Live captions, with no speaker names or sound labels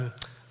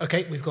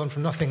Okay, we've gone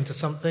from nothing to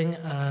something,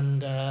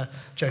 and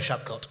Joe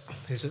Shapcott,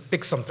 who's a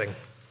big something.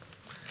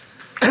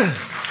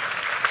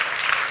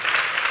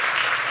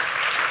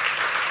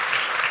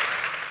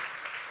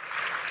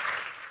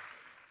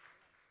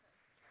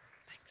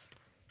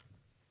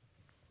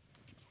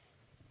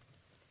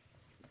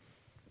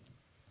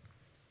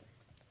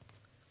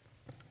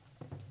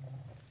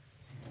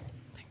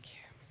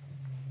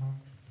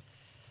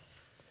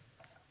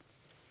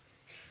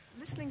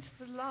 Listening to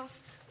the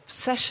last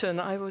session,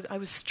 I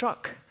was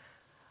struck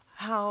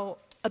how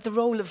at the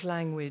role of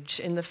language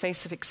in the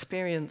face of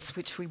experience,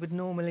 which we would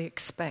normally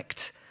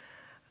expect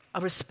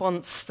a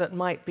response that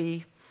might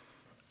be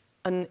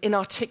an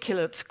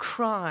inarticulate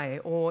cry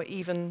or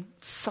even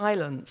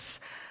silence.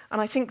 And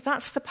I think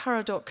that's the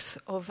paradox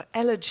of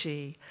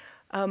elegy.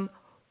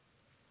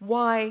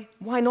 Why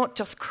not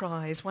just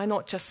cries? Why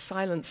not just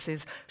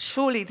silences?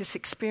 Surely this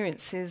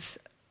experience is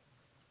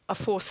a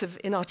force of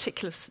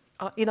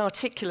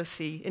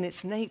inarticulacy in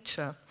its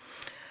nature.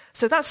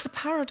 So that's the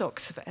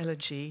paradox of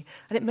elegy,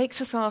 and it makes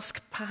us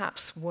ask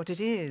perhaps what it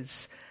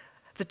is.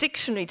 The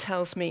dictionary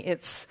tells me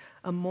it's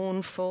a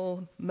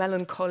mournful,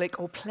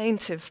 melancholic, or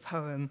plaintive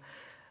poem,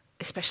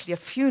 especially a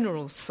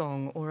funeral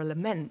song or a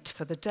lament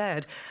for the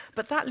dead.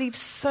 But that leaves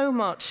so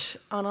much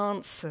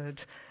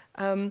unanswered.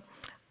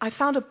 I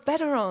found a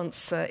better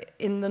answer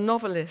in the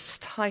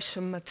novelist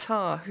Hisham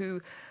Matar,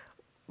 who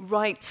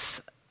writes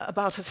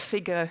about a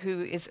figure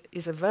who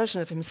is a version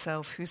of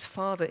himself whose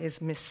father is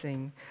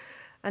missing.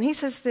 And he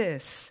says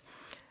this: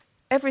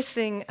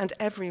 everything and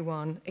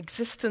everyone,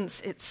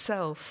 existence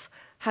itself,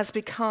 has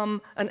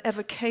become an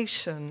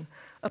evocation,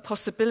 a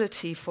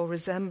possibility for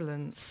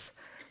resemblance.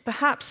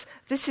 Perhaps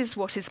this is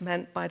what is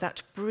meant by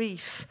that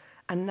brief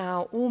and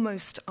now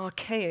almost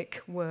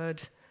archaic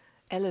word,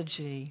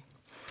 elegy.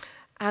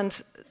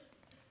 And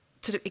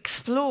to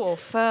explore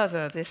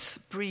further this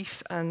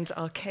brief and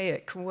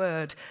archaic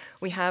word,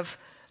 we have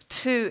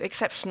two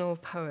exceptional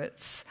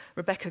poets,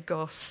 Rebecca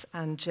Goss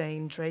and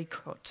Jane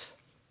Draycott.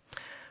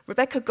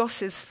 Rebecca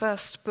Goss's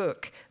first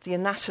book, The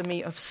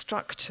Anatomy of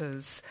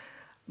Structures,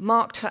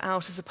 marked her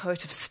out as a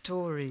poet of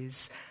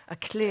stories, a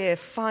clear,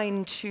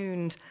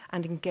 fine-tuned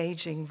and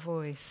engaging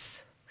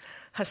voice.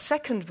 Her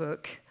second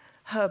book,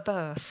 Her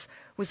Birth,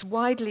 was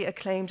widely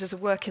acclaimed as a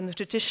work in the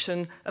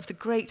tradition of the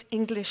great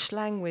English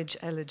language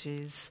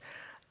elegies.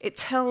 It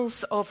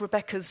tells of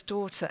Rebecca's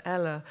daughter,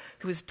 Ella,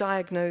 who was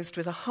diagnosed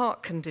with a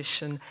heart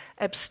condition,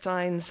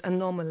 Ebstein's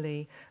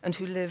anomaly, and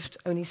who lived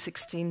only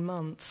 16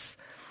 months.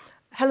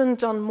 Helen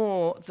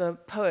Dunmore, the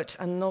poet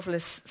and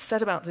novelist,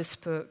 said about this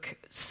book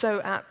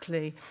so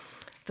aptly,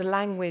 the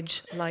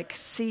language, like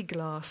sea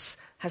glass,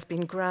 has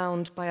been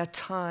ground by a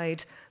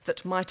tide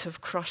that might have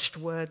crushed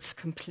words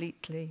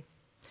completely.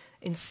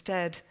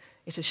 Instead,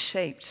 it has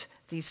shaped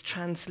these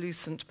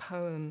translucent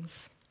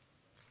poems.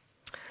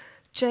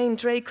 Jane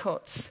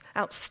Draycott's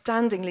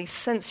outstandingly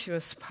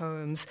sensuous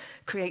poems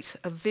create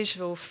a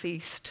visual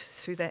feast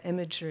through their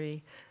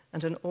imagery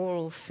and an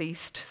oral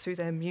feast through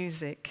their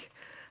music.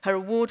 Her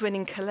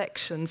award-winning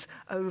collections,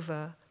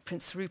 Over,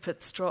 Prince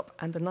Rupert's Drop,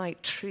 and The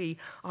Night Tree,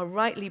 are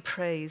rightly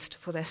praised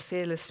for their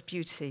fearless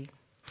beauty.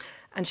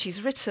 And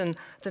she's written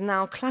the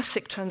now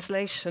classic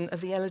translation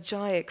of the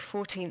elegiac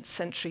 14th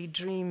century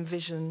dream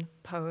vision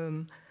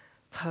poem,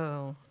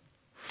 Pearl.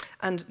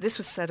 And this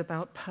was said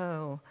about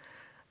Pearl: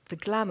 the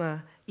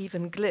glamour,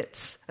 even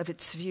glitz, of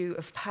its view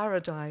of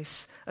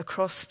paradise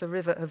across the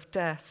river of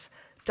death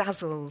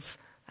dazzles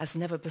as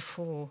never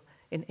before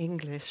in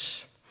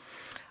English.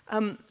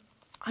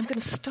 I'm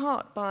going to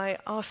start by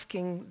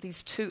asking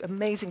these two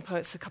amazing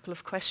poets a couple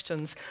of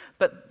questions,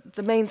 but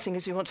the main thing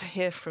is we want to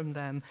hear from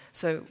them,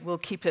 so we'll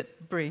keep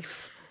it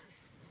brief.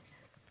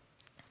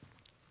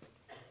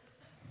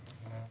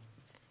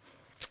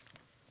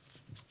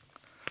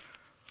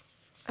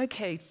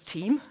 Okay,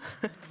 team.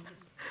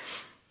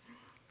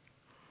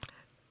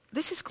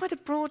 This is quite a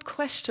broad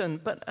question,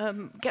 but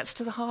gets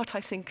to the heart, I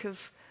think,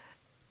 of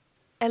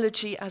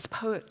elegy as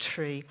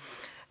poetry.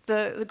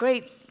 The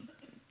great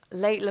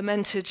late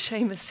lamented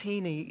Seamus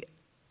Heaney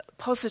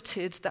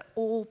posited that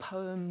all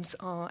poems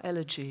are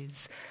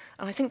elegies.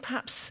 And I think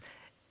perhaps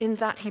in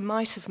that he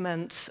might have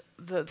meant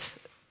that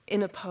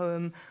in a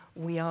poem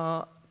we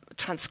are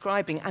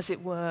transcribing, as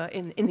it were,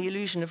 in the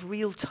illusion of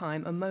real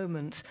time, a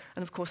moment.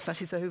 And of course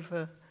that is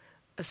over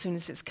as soon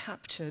as it's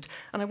captured.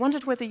 And I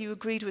wondered whether you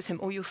agreed with him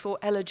or you thought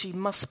elegy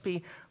must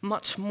be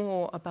much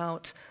more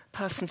about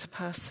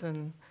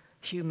person-to-person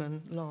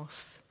human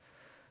loss.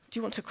 Do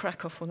you want to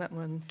crack off on that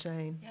one,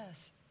 Jane?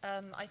 Yes.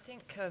 I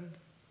think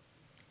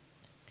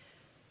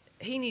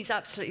Heaney's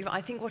absolutely right.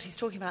 I think what he's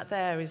talking about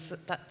there is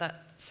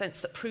that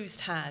sense that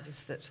Proust had,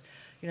 is that,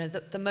 you know,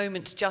 the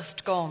moment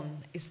just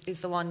gone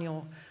is the one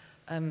you're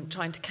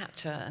trying to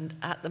capture, and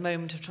at the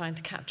moment of trying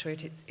to capture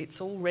it,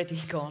 it's already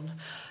gone.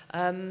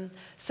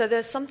 So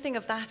there's something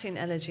of that in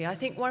elegy. I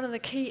think one of the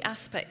key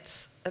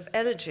aspects of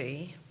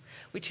elegy,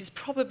 which is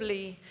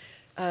probably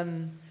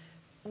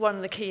one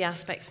of the key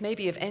aspects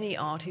maybe of any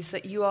art, is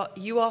that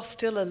you are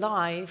still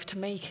alive to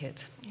make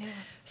it. Yeah.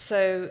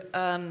 So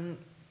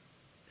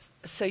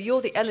so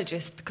you're the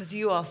elegist because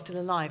you are still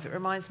alive. It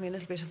reminds me a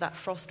little bit of that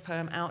Frost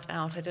poem, Out,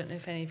 Out. I don't know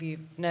if any of you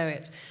know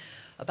it,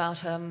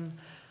 about an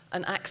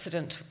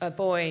accident, a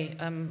boy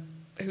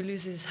who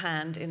loses his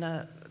hand in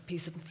a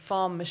piece of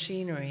farm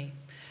machinery.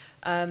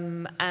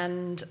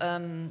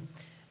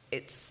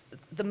 It's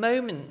the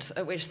moment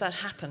at which that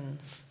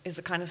happens is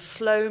a kind of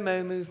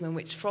slow-mo movement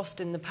which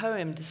Frost in the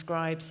poem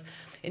describes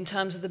in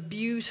terms of the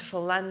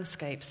beautiful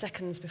landscape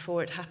seconds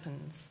before it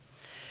happens.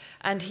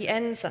 And he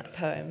ends that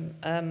poem,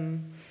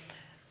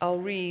 I'll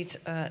read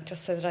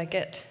just so that I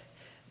get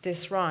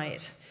this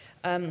right.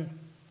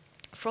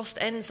 Frost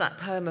ends that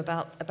poem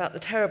about the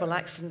terrible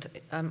accident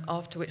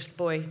after which the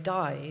boy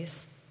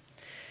dies.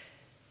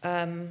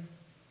 And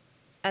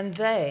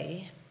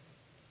they,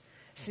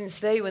 since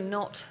they were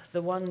not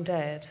the one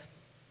dead,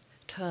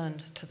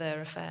 turned to their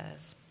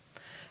affairs.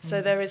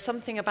 So there is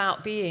something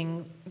about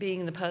being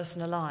the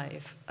person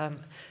alive.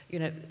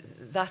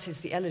 That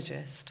is the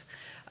elegist.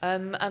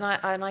 And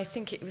I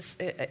think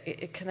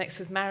it connects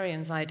with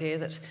Marion's idea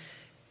that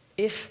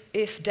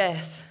if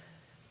death,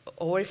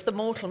 or if the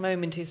mortal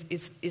moment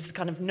is the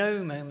kind of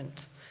no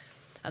moment,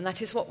 and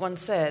that is what one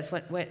says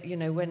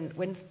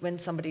when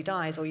somebody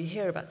dies, or you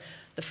hear about,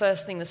 the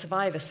first thing the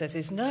survivor says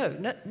is no.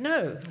 Yeah.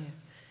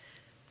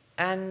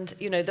 And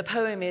the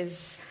poem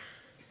is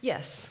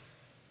yes.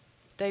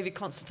 David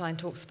Constantine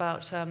talks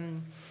about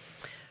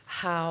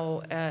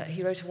how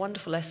he wrote a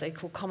wonderful essay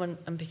called Common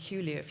and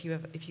Peculiar, if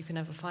you can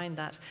ever find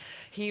that.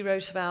 He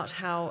wrote about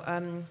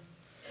how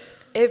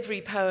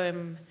every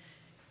poem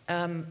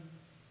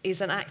is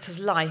an act of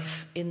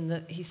life in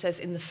the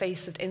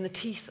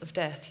teeth of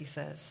death, he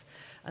says.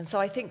 And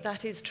so I think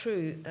that is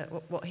true,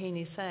 what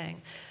Heaney's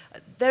saying.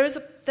 There is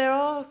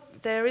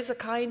a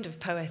kind of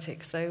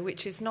poetics, though,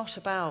 which is not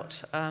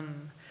about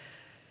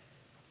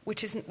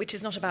which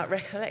is not about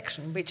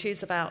recollection, which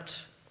is about,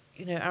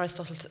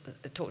 Aristotle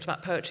talked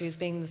about poetry as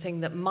being the thing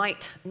that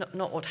might,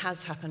 not what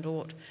has happened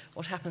or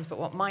what happens, but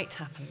what might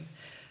happen.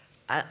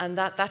 And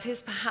that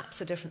is perhaps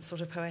a different sort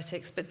of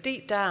poetics, but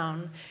deep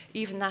down,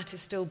 even that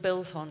is still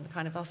built on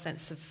kind of our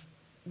sense of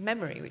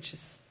memory, which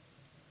is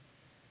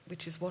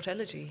what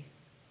elegy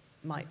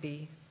might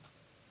be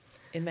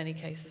in many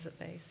cases at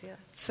base, yeah.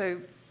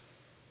 So,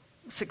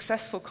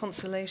 successful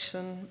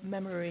consolation,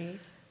 memory.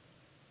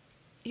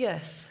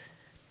 Yes.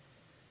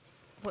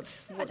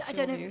 What's I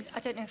your don't view? know. I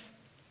don't know if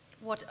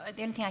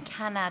the only thing I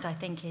can add, I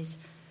think, is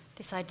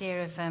this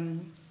idea of a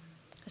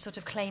sort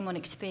of claim on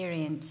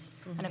experience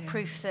and a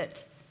proof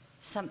that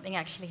something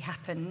actually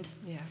happened.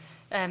 Yeah.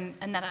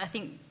 And that I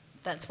think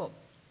that's what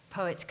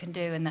poets can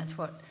do, and that's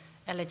what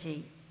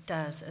elegy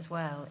does as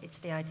well. It's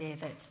the idea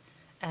that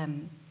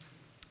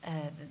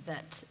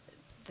that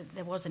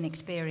there was an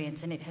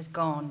experience and it has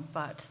gone,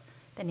 but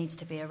there needs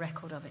to be a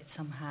record of it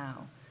somehow,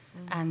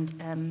 and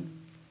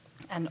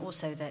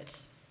also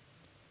that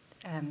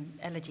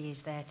elegy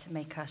is there to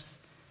make us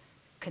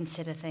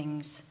consider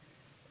things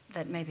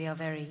that maybe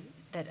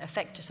that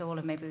affect us all,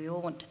 and maybe we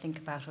all want to think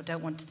about or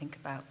don't want to think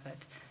about,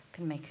 but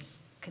can make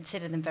us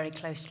consider them very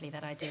closely.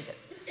 That idea that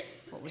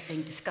what was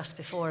being discussed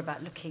before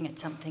about looking at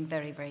something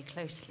very, very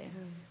closely.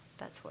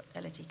 That's what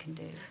elegy can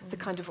do. The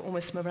kind of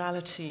almost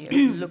morality of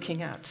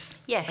looking at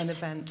an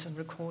event and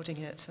recording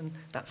it, and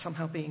that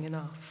somehow being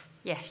enough.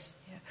 Yes.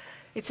 Yeah.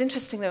 It's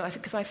interesting, though,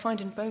 because I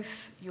find in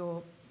both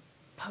your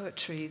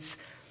poetries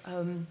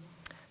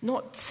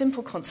not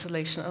simple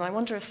consolation, and I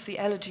wonder if the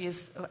elegy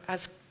is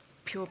as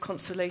pure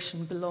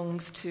consolation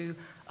belongs to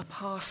a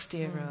past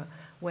era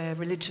where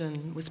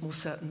religion was more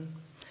certain,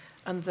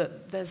 and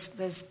that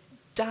there's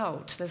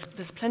doubt,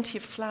 there's plenty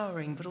of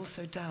flowering, but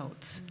also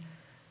doubt.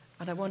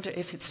 And I wonder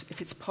if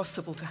it's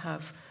possible to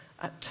have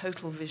a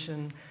total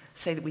vision,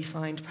 say, that we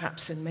find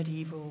perhaps in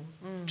medieval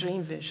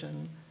dream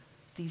vision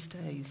these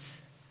days.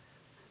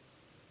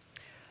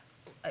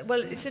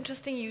 Well, it's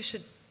interesting you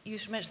should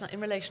mention that in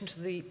relation to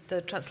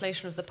the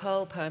translation of the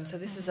Pearl poem. So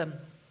this is a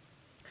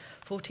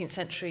 14th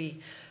century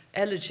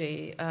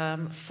elegy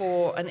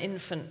for an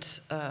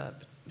infant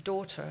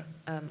daughter,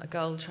 a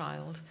girl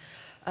child,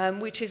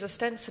 which is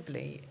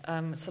ostensibly,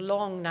 it's a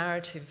long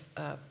narrative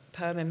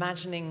poem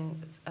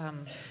imagining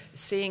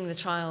seeing the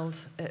child.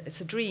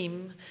 It's a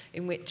dream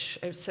in which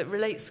it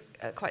relates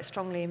quite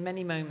strongly in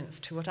many moments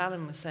to what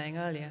Alan was saying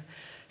earlier,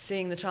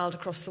 seeing the child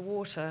across the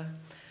water,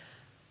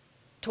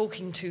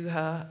 talking to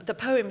her. The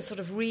poem sort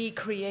of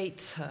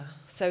recreates her.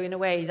 So in a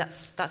way,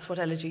 that's what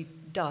elegy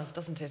does,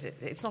 doesn't it?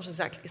 It's not a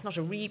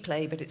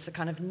replay, but it's a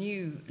kind of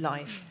new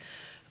life.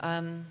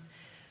 And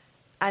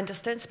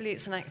ostensibly,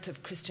 it's an act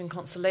of Christian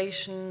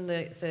consolation.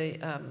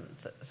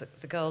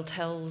 The girl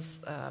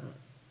tells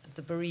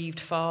the bereaved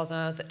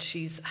father that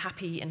she's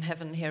happy in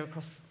heaven here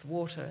across the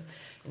water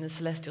in the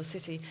celestial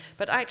city.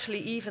 But actually,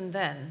 even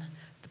then,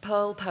 the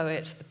Pearl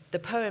poet, the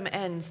poem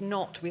ends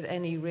not with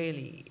any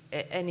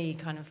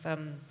kind of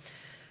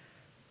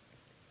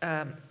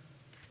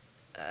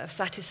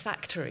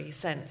satisfactory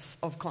sense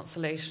of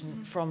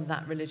consolation from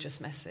that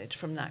religious message,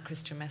 from that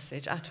Christian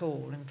message at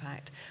all, in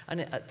fact.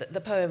 And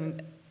the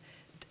poem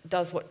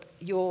does what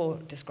you're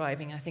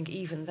describing, I think,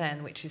 even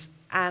then, which is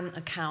an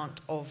account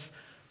of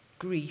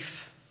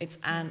grief. It's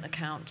an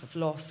account of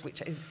loss,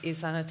 which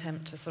is an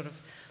attempt to sort of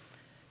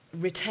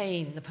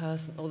retain the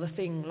person, or the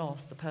thing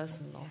lost, the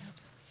person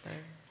lost.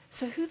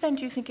 So who then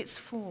do you think it's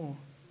for?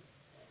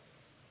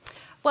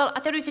 Well, I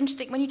thought it was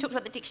interesting when you talked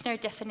about the dictionary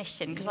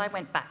definition, because I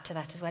went back to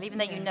that as well, even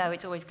though you know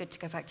it's always good to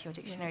go back to your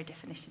dictionary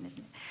definition, isn't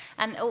it?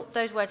 And all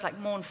those words like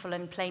mournful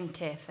and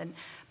plaintive.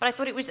 But I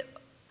thought it was,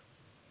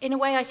 in a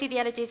way, I see the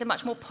elegy as a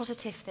much more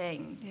positive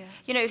thing. Yeah.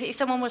 You know, if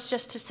someone was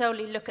just to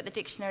solely look at the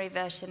dictionary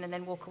version and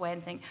then walk away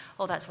and think,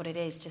 oh, that's what it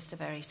is, just a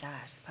very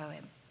sad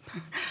poem.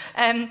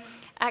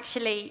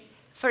 Actually,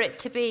 for it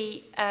to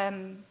be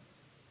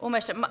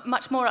almost a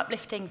much more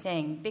uplifting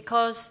thing,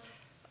 because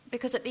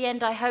at the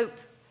end, I hope,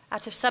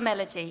 out of some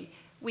elegy,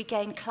 we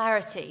gain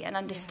clarity and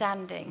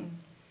understanding.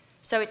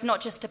 So it's not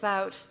just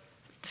about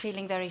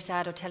feeling very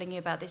sad or telling you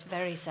about this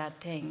very sad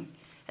thing.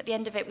 At the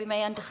end of it, we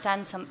may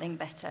understand something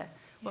better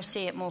or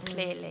see it more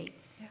clearly.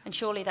 Yeah. And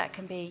surely that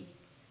can be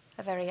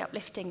a very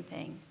uplifting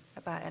thing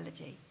about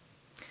elegy.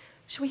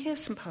 Shall we hear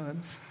some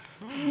poems?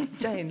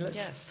 Jane,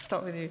 let's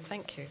start with you.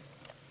 Thank you.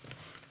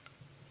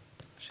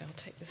 I'll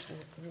take this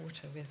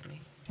water with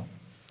me. I'll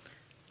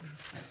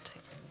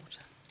take the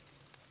water.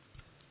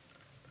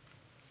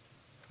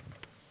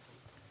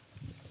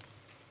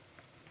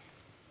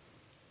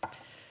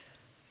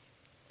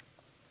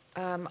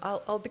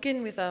 I'll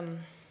begin with a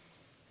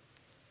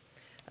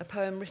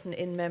poem written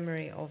in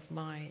memory of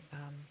my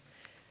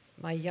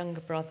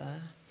younger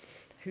brother,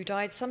 who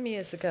died some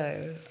years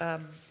ago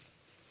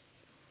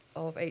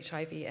of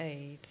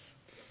HIV/AIDS,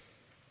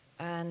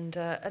 and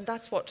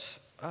that's what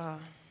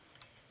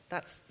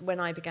that's when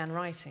I began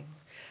writing.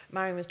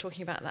 Marion was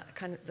talking about that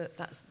kind of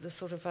that's the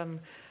sort of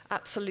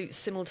absolute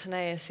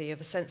simultaneity of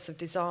a sense of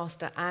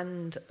disaster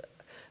and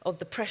of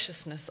the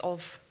preciousness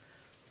of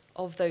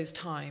those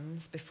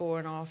times before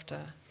and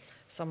after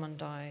someone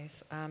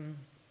dies. And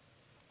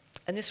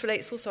this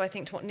relates also, I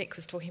think, to what Nick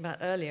was talking about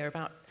earlier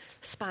about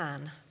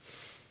span,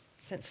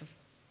 sense of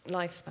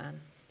lifespan.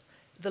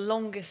 The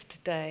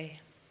longest day.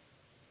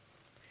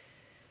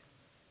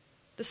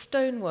 The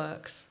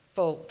stoneworks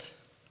vault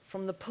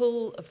from the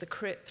pull of the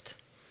crypt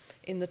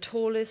in the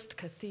tallest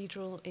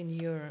cathedral in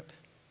Europe.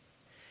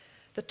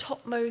 The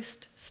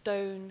topmost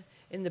stone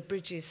in the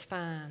bridge's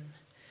fan,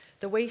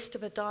 the waist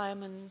of a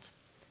diamond,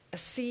 a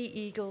sea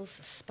eagle's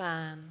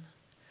span,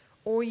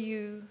 or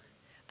you,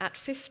 at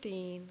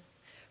 15,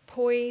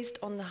 poised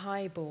on the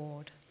high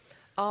board,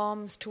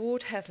 arms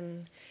toward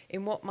heaven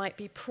in what might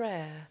be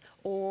prayer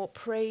or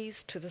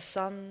praise to the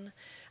sun,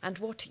 and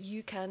what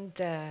you can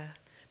dare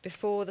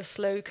before the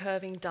slow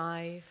curving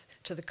dive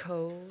to the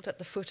cold at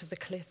the foot of the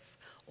cliff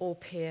or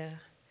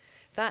pier.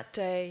 That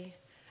day,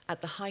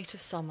 at the height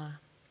of summer,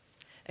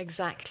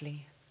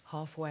 exactly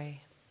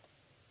halfway.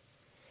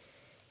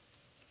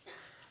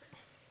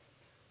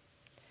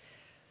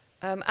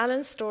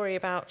 Alan's story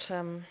about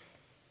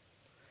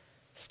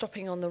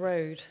stopping on the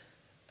road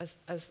as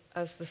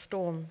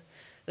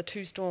the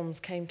two storms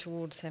came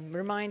towards him,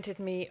 reminded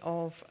me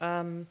of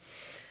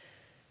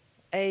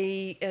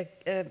a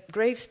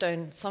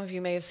gravestone. Some of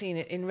you may have seen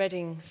it in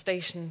Reading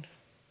Station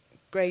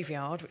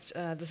graveyard.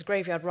 There's a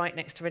graveyard right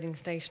next to Reading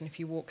Station if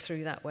you walk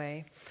through that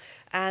way.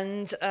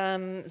 And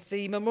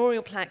the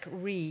memorial plaque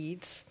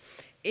reads,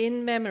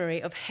 "In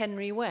memory of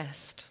Henry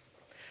West,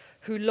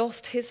 who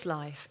lost his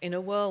life in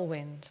a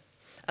whirlwind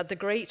at the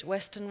Great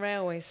Western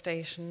Railway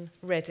Station,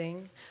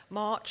 Reading,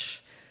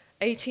 March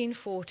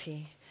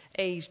 1840,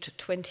 aged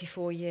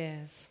 24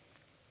 years.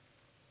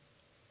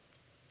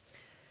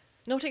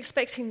 Not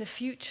expecting the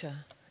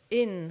future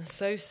in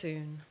so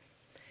soon,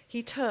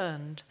 he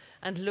turned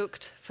and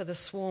looked for the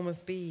swarm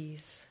of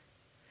bees.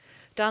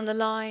 Down the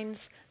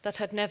lines that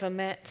had never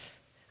met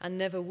and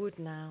never would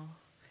now,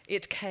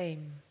 it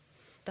came,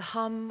 the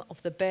hum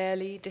of the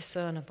barely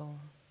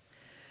discernible.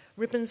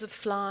 Ribbons of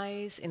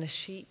flies in a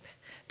sheep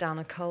down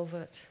a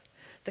culvert,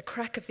 the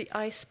crack of the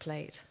ice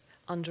plate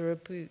under a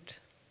boot,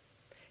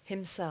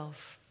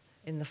 himself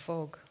in the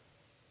fog.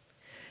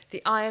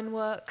 The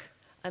ironwork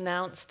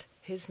announced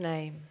his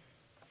name.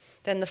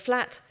 Then the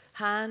flat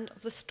hand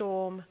of the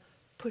storm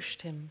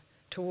pushed him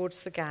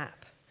towards the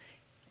gap.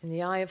 In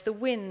the eye of the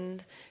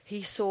wind,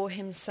 he saw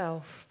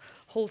himself,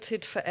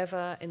 halted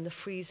forever in the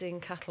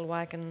freezing cattle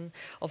wagon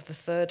of the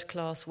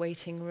third-class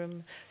waiting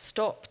room,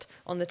 stopped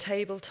on the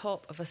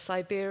tabletop of a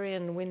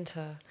Siberian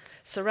winter,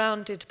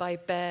 surrounded by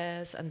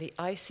bears and the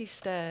icy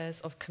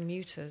stares of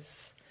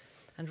commuters,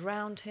 and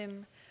round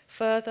him,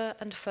 further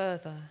and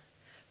further,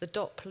 the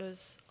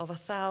Dopplers of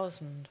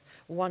 1,000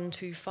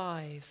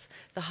 125s,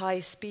 the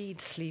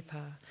high-speed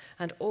sleeper,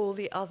 and all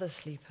the other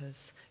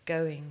sleepers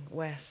going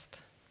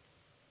west.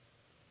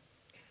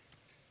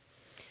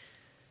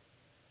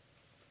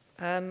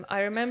 I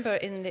remember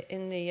in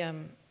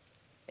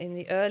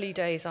the early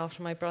days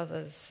after my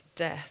brother's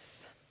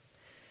death,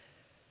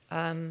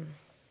 that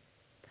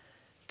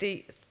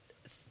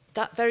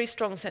very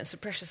strong sense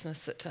of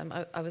preciousness that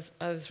I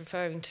was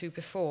referring to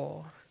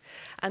before,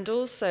 and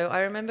also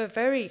I remember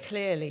very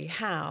clearly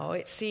how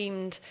it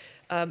seemed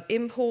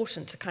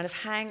important to kind of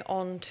hang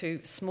on to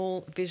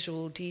small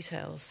visual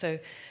details. So,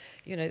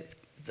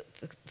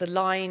 the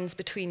lines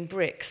between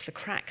bricks, the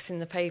cracks in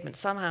the pavement.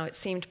 Somehow it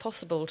seemed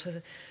possible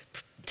to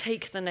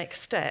take the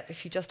next step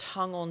if you just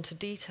hung on to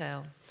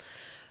detail,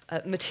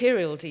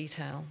 material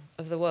detail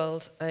of the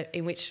world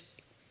in which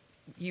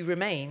you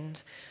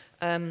remained.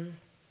 And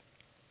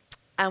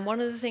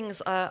one of the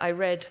things I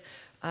read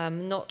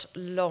not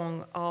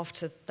long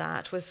after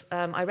that was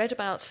I read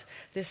about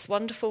this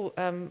wonderful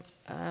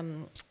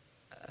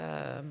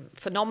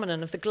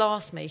phenomenon of the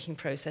glass-making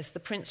process, the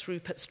Prince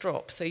Rupert's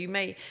drop. So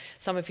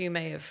some of you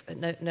may have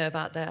know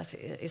about that.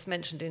 It's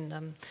mentioned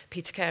in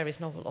Peter Carey's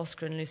novel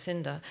Oscar and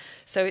Lucinda.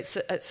 So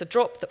it's a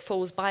drop that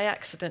falls by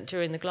accident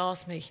during the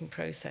glass-making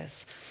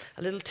process,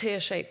 a little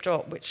tear-shaped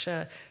drop which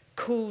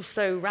cools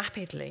so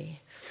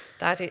rapidly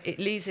that it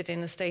leaves it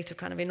in a state of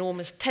kind of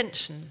enormous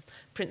tension.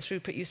 Prince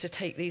Rupert used to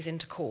take these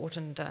into court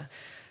and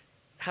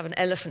have an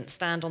elephant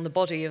stand on the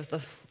body of the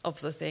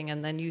thing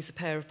and then use a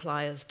pair of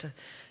pliers to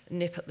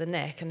nip at the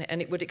neck,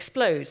 and it would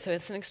explode. So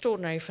it's an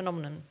extraordinary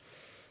phenomenon.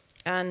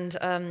 And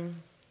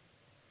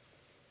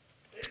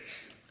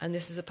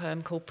this is a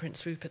poem called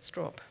Prince Rupert's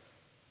Drop,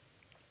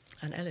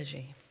 an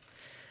elegy.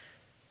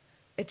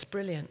 It's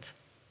brilliant.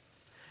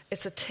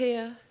 It's a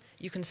tear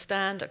you can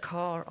stand a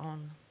car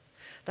on,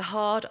 the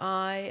hard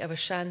eye of a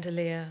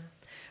chandelier,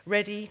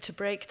 ready to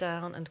break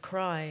down and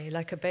cry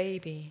like a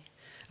baby,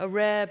 a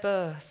rare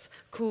birth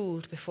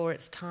cooled before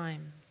its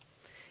time.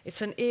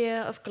 It's an ear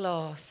of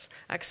glass,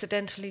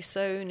 accidentally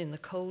sown in the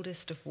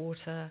coldest of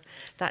water,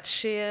 that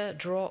sheer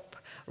drop,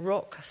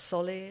 rock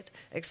solid,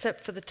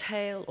 except for the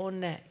tail or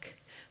neck,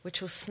 which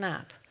will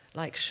snap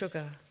like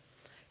sugar,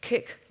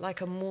 kick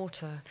like a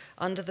mortar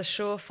under the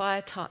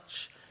surefire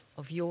touch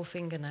of your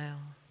fingernail.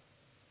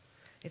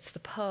 It's the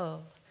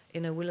pearl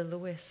in a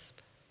will-o'-the-wisp,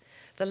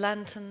 the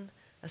lantern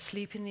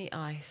asleep in the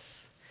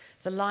ice,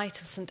 the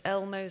light of St.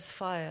 Elmo's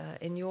fire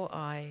in your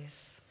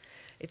eyes.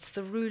 It's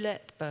the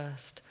roulette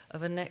burst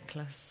of a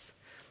necklace,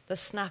 the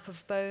snap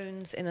of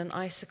bones in an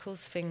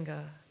icicle's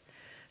finger,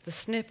 the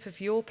snip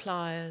of your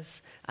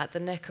pliers at the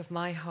neck of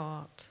my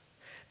heart,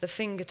 the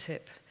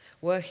fingertip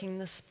working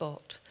the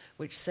spot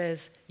which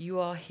says you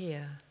are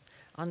here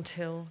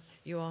until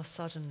you are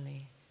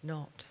suddenly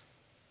not.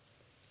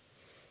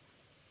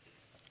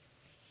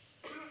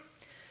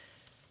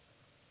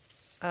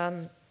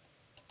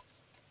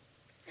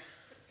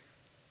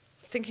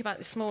 Thinking about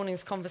this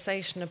morning's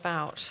conversation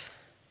about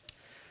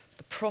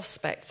the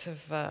prospect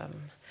of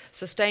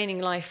sustaining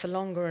life for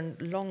longer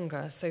and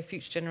longer, so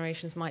future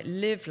generations might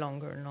live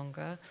longer and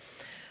longer,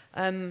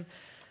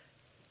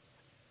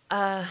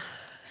 I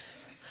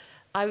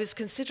was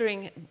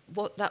considering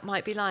what that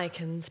might be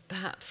like, and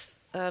perhaps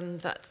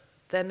that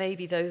there may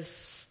be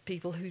those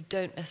people who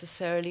don't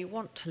necessarily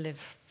want to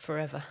live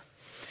forever.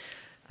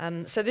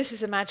 So this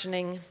is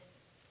imagining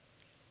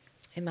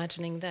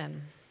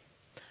them.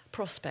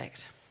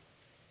 Prospect.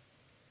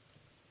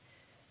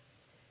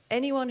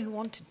 Anyone who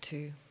wanted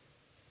to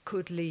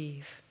could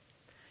leave,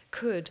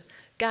 could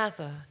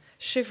gather,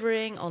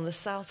 shivering on the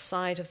south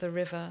side of the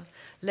river,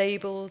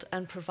 labelled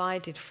and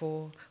provided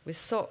for with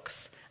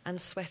socks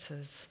and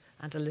sweaters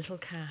and a little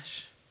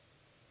cash.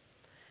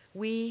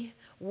 We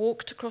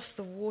walked across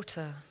the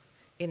water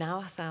in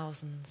our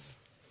thousands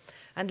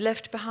and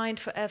left behind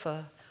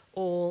forever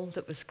all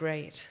that was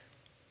great.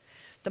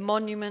 The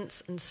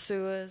monuments and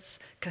sewers,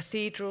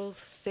 cathedrals,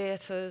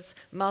 theatres,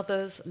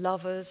 mothers,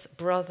 lovers,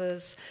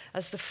 brothers,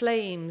 as the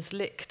flames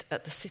licked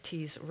at the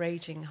city's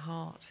raging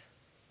heart.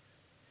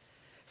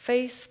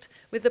 Faced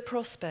with the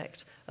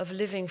prospect of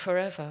living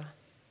forever,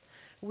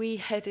 we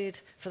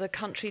headed for the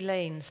country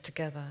lanes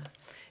together,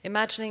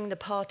 imagining the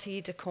partie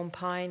de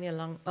campagne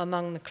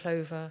among the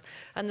clover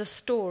and the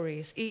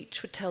stories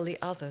each would tell the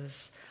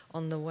others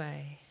on the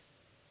way.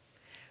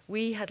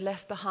 We had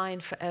left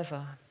behind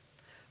forever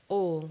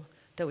all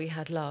that we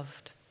had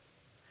loved.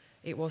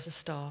 It was a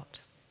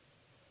start.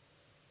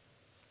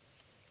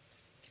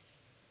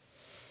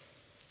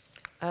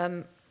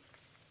 I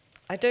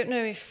don't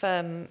know if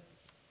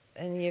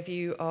any of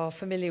you are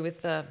familiar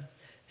with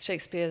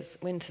Shakespeare's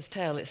Winter's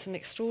Tale. It's an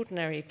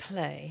extraordinary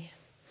play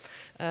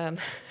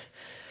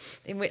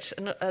in which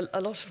a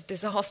lot of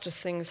disastrous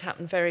things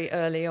happen very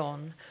early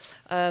on,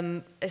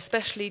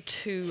 especially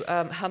to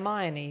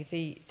Hermione,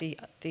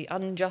 the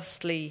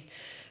unjustly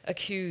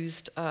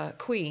accused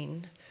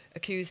queen,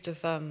 accused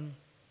of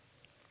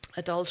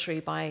adultery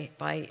by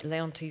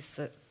Leontes,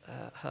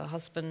 her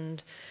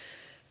husband.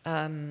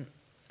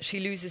 She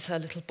loses her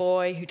little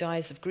boy, who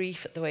dies of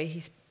grief at the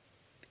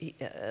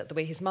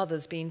way his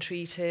mother's been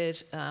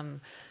treated.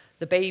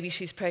 The baby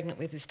she's pregnant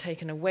with is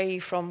taken away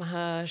from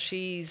her.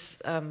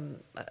 She's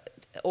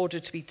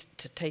ordered to be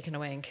taken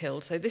away and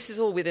killed. So this is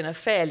all within a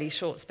fairly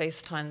short space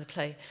of time, the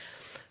play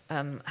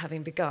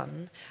having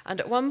begun. And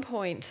at one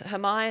point,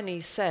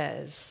 Hermione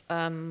says,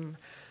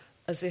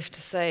 as if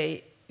to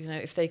say,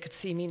 if they could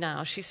see me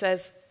now, she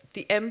says,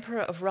 "The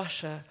Emperor of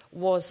Russia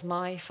was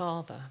my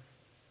father."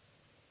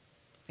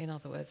 In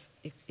other words,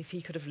 if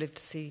he could have lived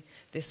to see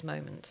this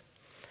moment.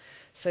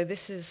 So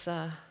this is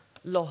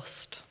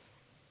lost.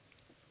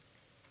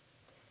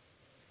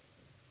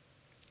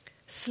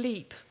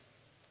 Sleep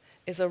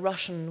is a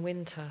Russian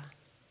winter,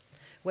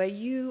 where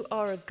you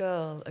are a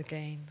girl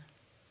again,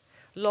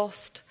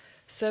 lost,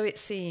 so it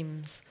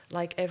seems,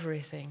 like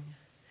everything,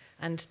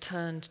 and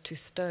turned to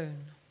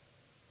stone.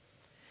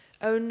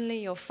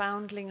 Only your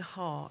foundling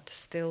heart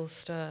still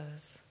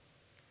stirs.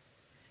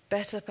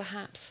 Better,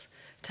 perhaps,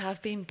 to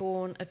have been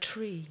born a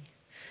tree,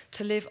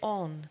 to live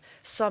on,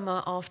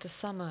 summer after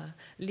summer,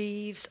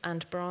 leaves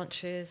and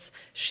branches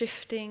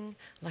shifting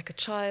like a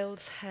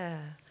child's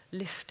hair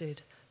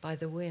lifted by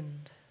the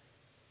wind.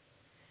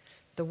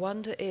 The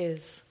wonder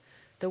is,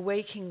 the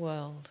waking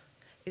world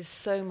is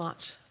so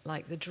much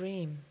like the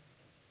dream.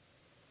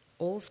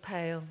 All's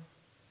pale,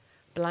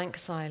 blank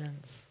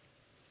silence,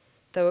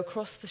 though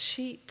across the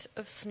sheet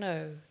of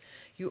snow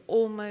you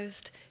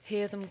almost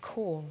hear them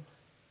call.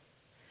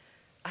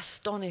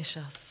 Astonish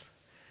us,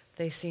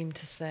 they seem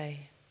to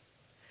say.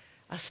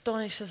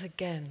 Astonish us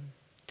again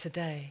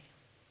today.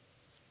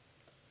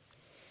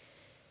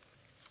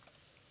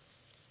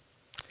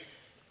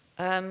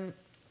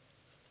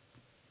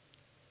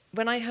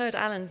 When I heard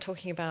Alan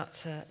talking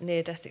about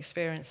near-death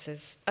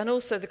experiences, and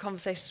also the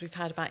conversations we've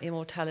had about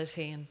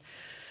immortality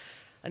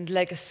and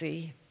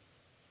legacy,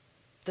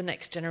 the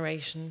next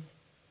generation,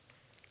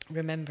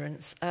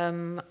 remembrance,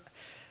 I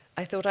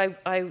thought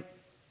I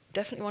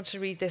definitely wanted to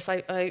read this.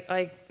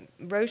 I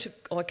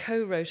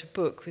co-wrote a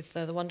book with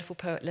the wonderful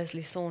poet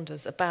Leslie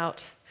Saunders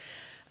about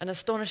an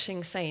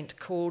astonishing saint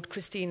called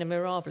Christina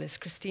Mirabilis,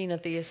 Christina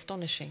the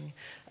Astonishing,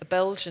 a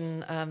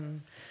Belgian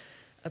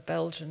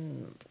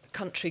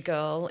country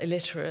girl,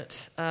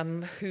 illiterate,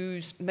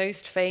 who's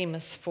most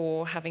famous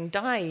for having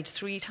died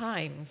 3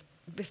 times,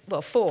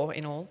 well, 4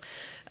 in all.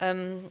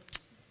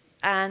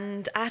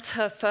 And at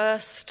her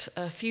first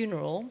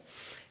funeral,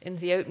 in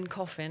the open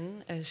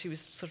coffin, she was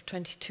sort of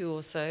 22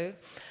 or so,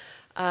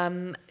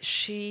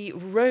 she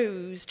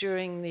rose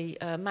during the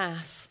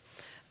Mass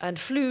and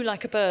flew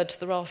like a bird to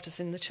the rafters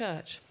in the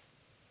church.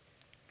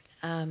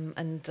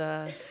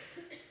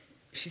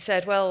 She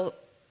said, well,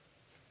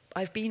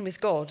 I've been with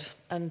God,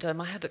 and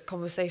I had a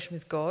conversation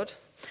with God,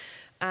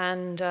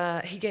 and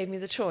he gave me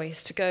the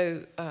choice to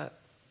go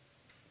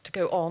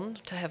on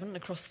to heaven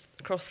across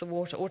the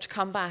water, or to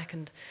come back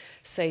and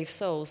save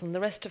souls. And the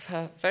rest of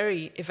her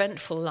very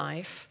eventful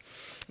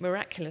life,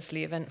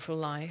 miraculously eventful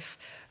life,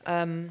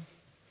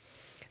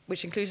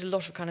 which included a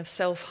lot of kind of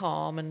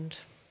self-harm and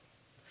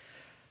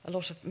a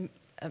lot of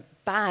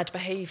bad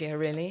behaviour,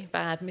 really,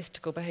 bad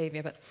mystical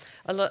behaviour. But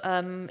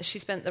she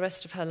spent the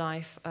rest of her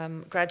life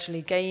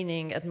gradually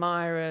gaining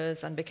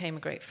admirers and became a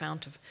great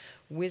fount of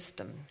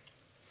wisdom.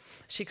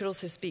 She could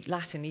also speak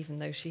Latin, even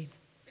though she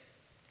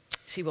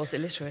was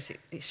illiterate.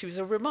 She was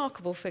a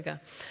remarkable figure.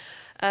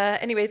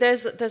 Anyway,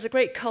 there's a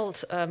great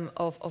cult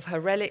of her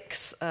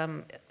relics,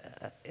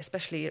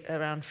 especially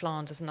around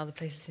Flanders and other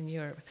places in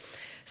Europe.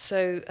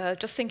 So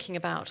just thinking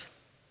about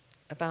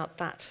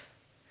that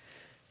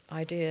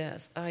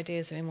ideas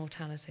of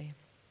immortality.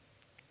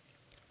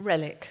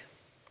 Relic.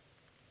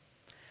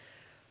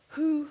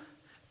 Who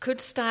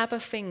could stab a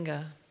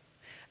finger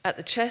at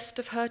the chest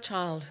of her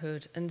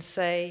childhood and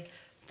say,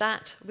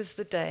 that was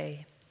the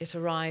day it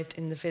arrived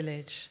in the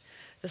village,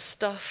 the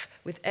stuff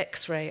with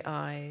X-ray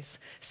eyes,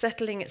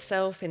 settling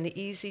itself in the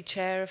easy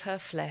chair of her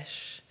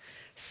flesh,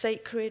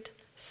 sacred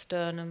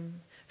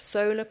sternum,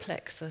 solar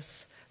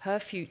plexus, her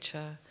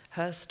future,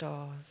 her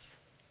stars.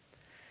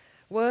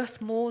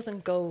 Worth more than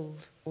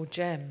gold or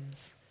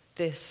gems,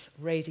 this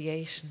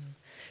radiation,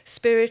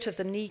 spirit of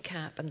the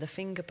kneecap and the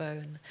finger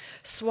bone,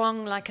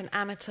 swung like an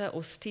amateur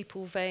or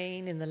steeple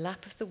vane in the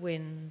lap of the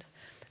wind,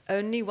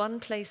 only one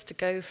place to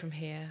go from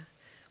here,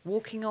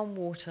 walking on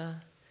water,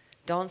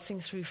 dancing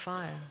through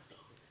fire,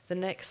 the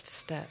next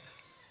step.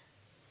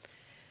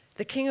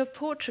 The King of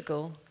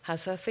Portugal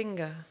has her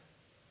finger,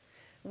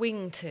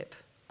 wingtip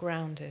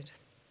grounded,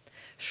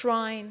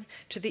 shrine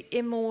to the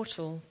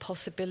immortal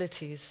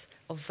possibilities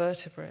of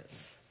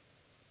vertebrates.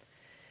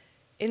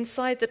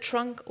 Inside the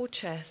trunk or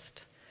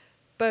chest,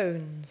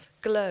 bones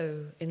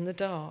glow in the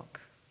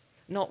dark,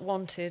 not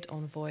wanted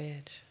on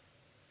voyage.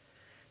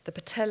 The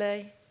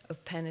patellae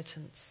of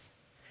penitence,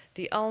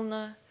 the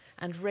ulna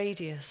and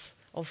radius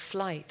of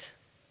flight,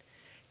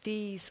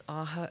 these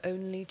are her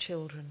only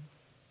children.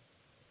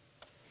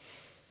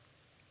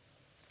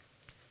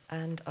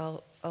 And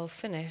I'll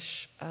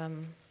finish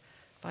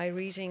by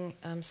reading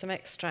some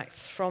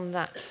extracts from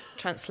that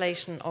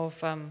translation of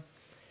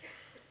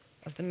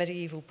the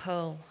medieval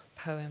Pearl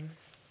poem.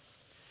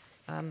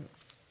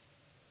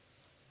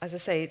 As I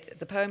say,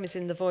 the poem is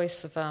in the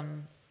voice of a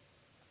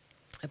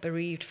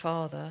bereaved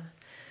father,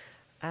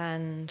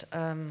 and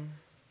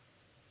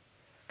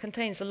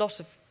contains a lot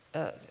of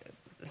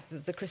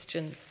the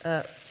Christian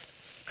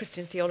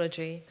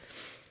theology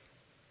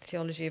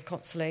of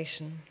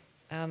consolation,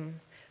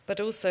 but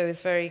also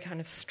is very kind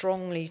of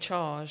strongly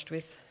charged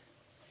with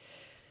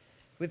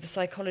the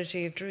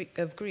psychology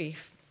of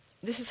grief.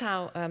 This is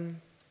how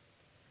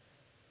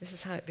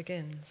it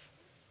begins.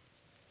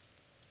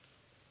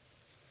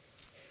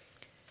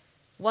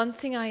 One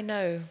thing I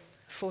know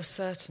for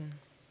certain,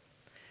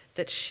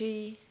 that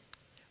she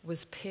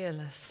was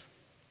peerless.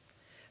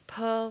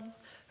 Pearl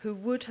who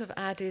would have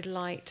added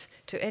light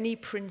to any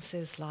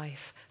prince's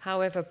life,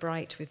 however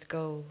bright with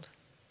gold.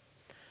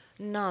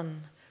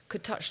 None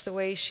could touch the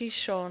way she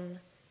shone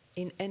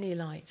in any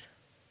light.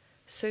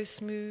 So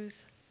smooth,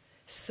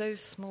 so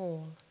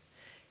small,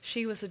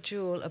 she was a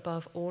jewel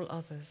above all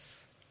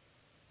others.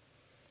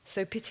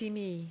 So pity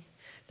me,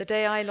 the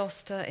day I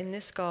lost her in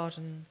this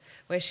garden,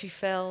 where she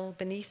fell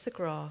beneath the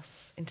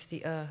grass into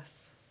the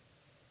earth.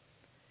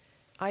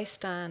 I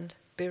stand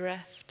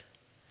bereft,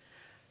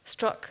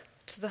 struck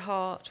to the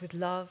heart with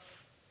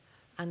love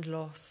and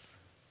loss,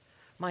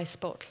 my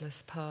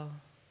spotless pearl.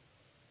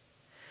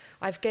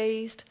 I've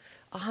gazed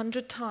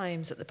 100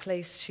 times at the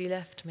place she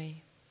left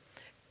me,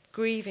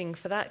 grieving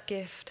for that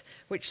gift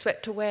which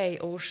swept away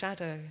all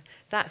shadow,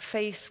 that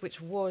face which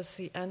was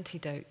the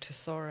antidote to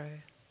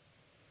sorrow.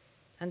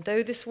 And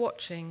though this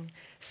watching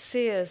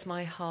sears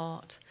my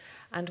heart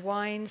and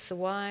winds the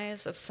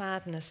wires of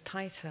sadness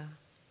tighter,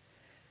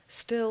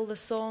 still the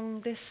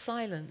song this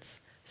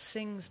silence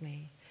sings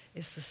me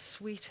is the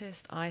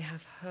sweetest I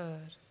have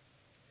heard.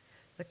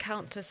 The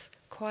countless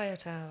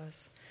quiet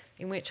hours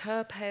in which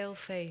her pale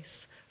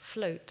face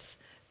floats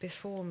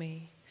before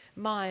me,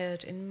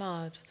 mired in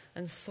mud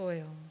and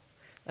soil,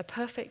 a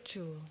perfect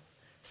jewel,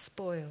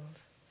 spoiled,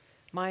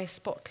 my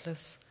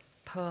spotless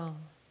pearl.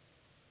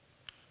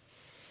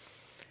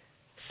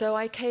 So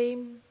I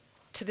came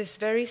to this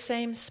very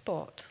same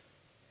spot,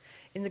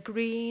 in the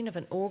green of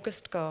an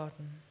August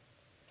garden,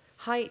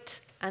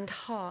 height and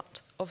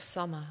heart of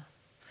summer,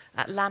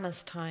 at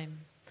Lammas time,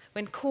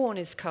 when corn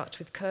is cut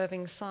with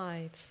curving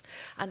scythes,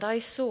 and I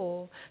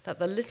saw that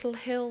the little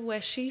hill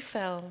where she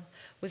fell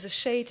was a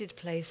shaded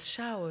place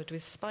showered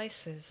with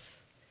spices,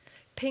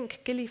 pink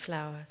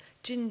gillyflower,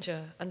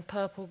 ginger and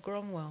purple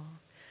gromwell,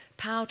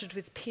 powdered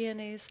with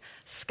peonies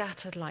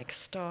scattered like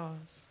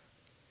stars.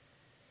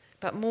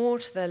 But more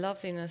than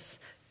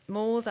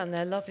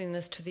their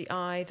loveliness to the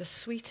eye, the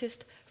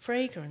sweetest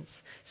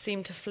fragrance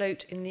seemed to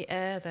float in the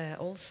air there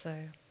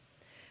also.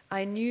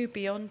 I knew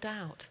beyond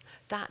doubt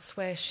that's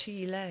where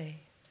she lay,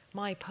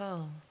 my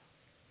pearl.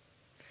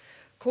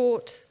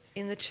 Caught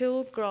in the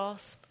chill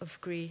grasp of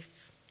grief,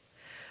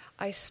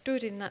 I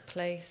stood in that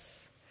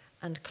place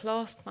and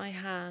clasped my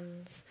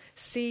hands,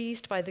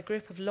 seized by the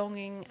grip of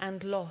longing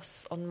and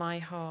loss on my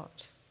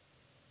heart.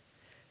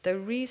 Though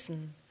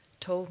reason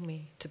told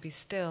me to be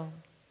still,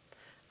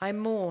 I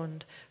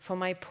mourned for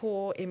my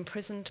poor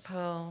imprisoned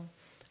pearl,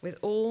 with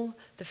all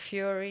the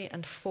fury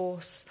and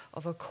force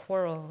of a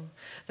quarrel.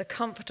 The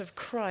comfort of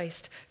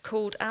Christ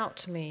called out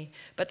to me,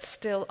 but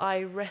still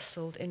I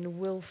wrestled in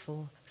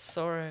willful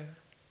sorrow.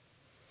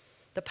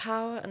 The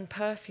power and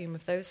perfume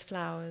of those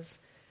flowers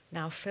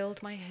now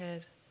filled my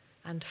head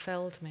and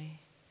felled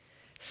me,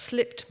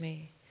 slipped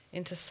me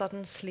into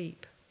sudden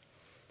sleep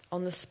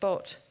on the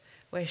spot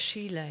where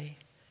she lay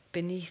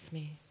beneath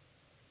me,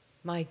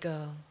 my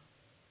girl.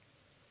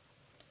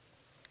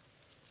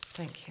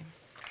 Thank you.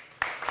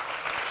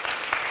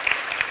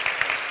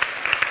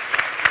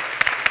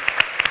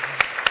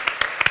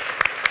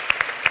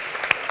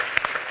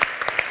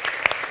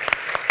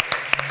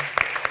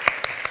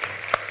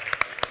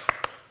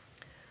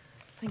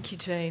 Thank you,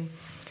 Jane.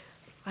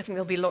 I think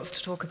there'll be lots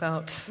to talk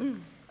about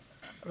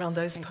around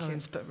those Thank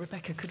poems, but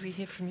Rebecca, could we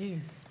hear from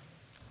you?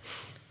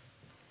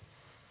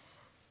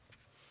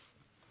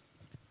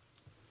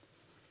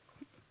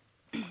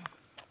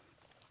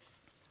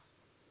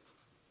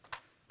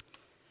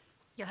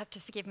 You'll have to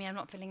forgive me, I'm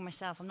not feeling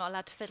myself. I'm not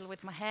allowed to fiddle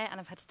with my hair, and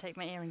I've had to take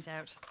my earrings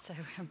out, so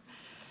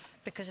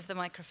because of the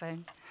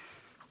microphone.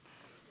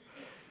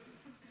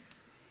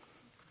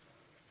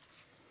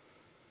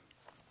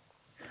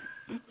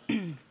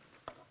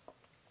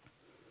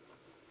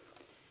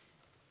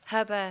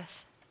 Her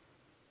birth.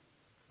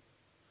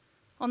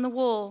 On the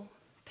wall,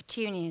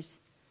 petunias,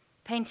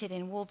 painted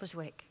in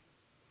Walberswick.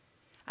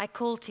 I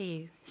call to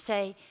you,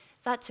 say,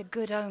 that's a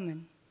good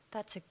omen,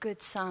 that's a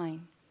good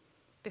sign,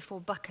 before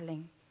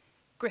buckling,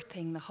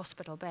 gripping the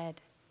hospital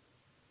bed.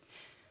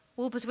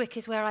 Walberswick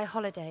is where I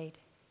holidayed,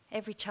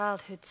 every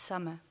childhood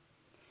summer.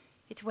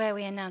 It's where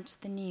we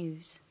announced the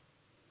news.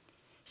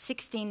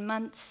 16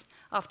 months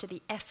after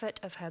the effort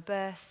of her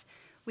birth,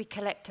 we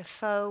collect a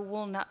faux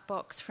walnut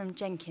box from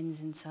Jenkins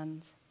and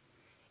Sons.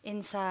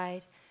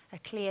 Inside, a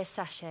clear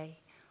sachet,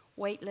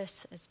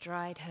 weightless as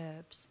dried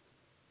herbs.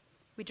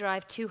 We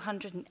drive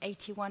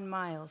 281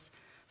 miles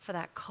for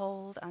that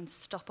cold,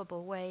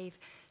 unstoppable wave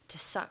to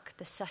suck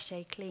the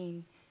sachet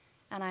clean.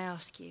 And I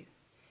ask you,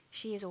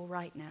 she is all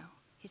right now,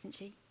 isn't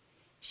she?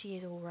 She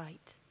is all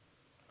right.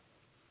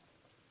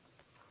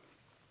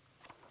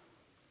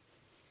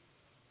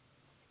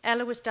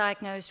 Ella was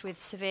diagnosed with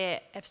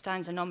severe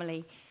Epstein's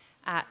anomaly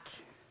at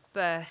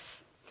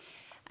birth,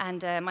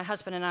 and my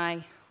husband and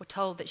I were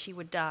told that she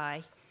would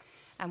die,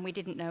 and we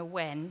didn't know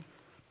when.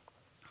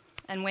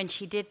 And when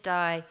she did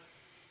die,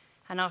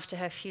 and after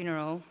her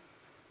funeral,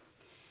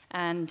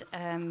 and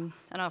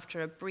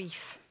after a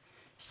brief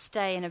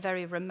stay in a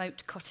very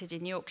remote cottage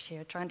in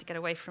Yorkshire, trying to get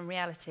away from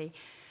reality,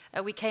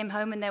 we came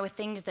home and there were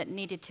things that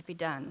needed to be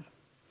done.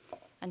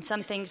 And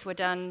some things were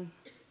done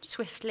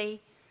swiftly,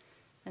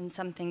 and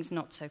some things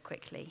not so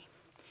quickly.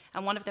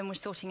 And one of them was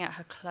sorting out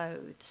her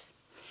clothes.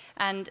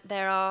 And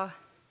there are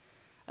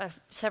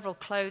several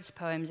clothes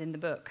poems in the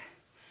book,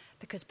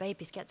 because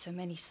babies get so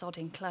many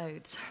sodding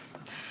clothes.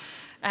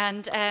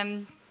 And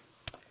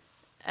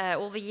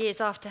all the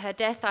years after her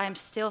death, I am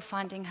still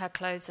finding her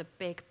clothes a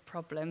big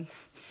problem.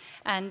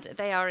 And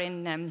they are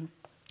in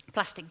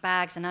plastic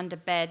bags and under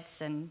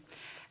beds.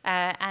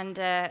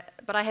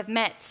 But I have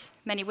met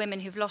many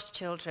women who've lost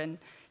children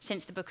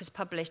since the book was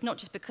published, not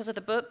just because of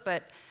the book,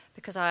 but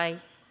because I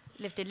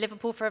lived in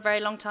Liverpool for a very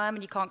long time,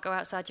 and you can't go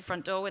outside your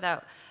front door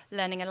without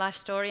learning a life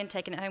story and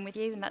taking it home with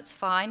you, and that's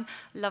fine.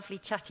 Lovely,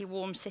 chatty,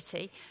 warm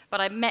city.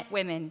 But I met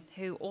women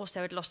who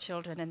also had lost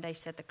children, and they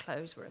said the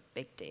clothes were a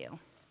big deal.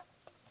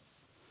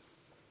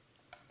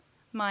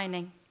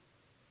 Mining.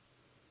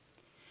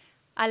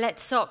 I let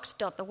socks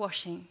dot the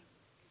washing,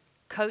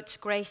 coats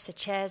grace a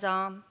chair's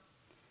arm.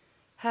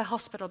 Her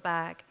hospital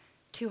bag,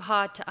 too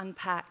hard to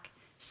unpack,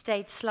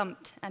 stayed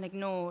slumped and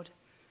ignored,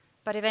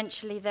 but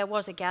eventually there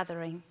was a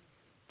gathering,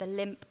 the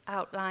limp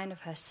outline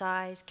of her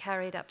size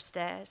carried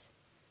upstairs.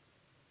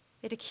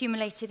 It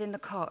accumulated in the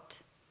cot,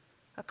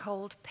 a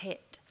cold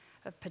pit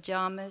of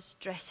pajamas,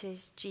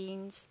 dresses,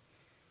 jeans,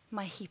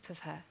 my heap of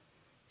her,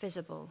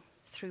 visible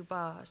through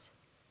bars.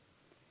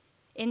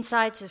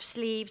 Insides of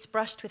sleeves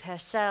brushed with her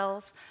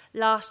cells,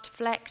 last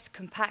flecks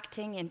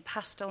compacting in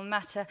pastel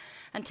matter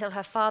until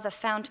her father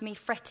found me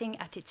fretting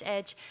at its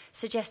edge,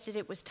 suggested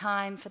it was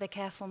time for the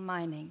careful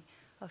mining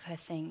of her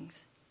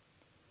things.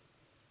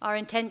 Our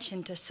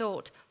intention to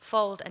sort,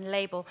 fold, and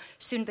label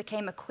soon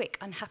became a quick,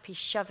 unhappy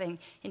shoving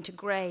into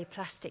grey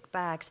plastic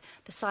bags,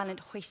 the silent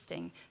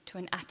hoisting to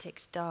an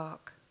attic's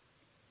dark.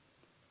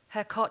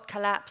 Her cot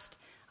collapsed.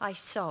 I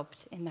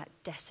sobbed in that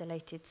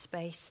desolated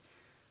space,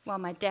 while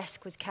my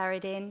desk was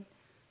carried in,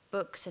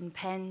 books and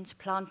pens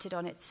planted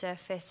on its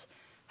surface,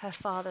 her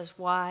father's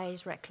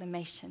wise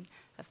reclamation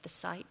of the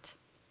site.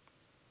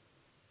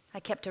 I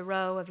kept a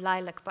row of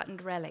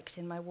lilac-buttoned relics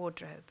in my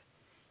wardrobe,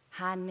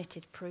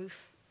 hand-knitted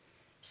proof,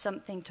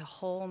 something to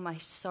haul my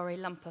sorry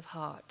lump of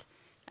heart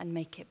and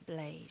make it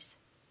blaze.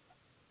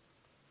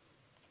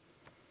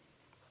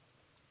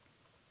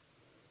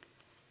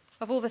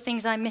 Of all the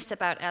things I miss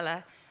about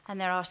Ella, and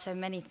there are so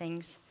many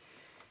things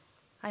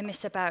I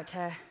miss about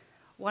her,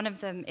 one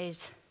of them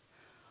is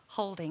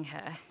holding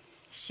her.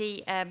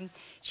 She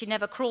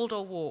never crawled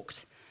or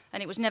walked,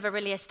 and it was never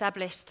really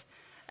established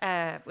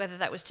whether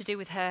that was to do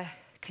with her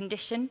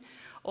condition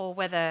or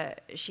whether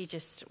she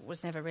just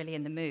was never really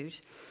in the mood.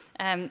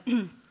 But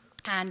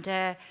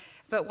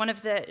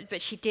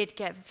she did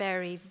get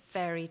very,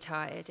 very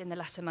tired in the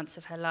latter months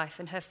of her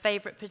life, and her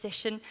favourite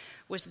position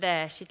was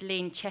there. She'd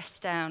lean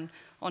chest down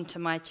onto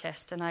my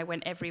chest, and I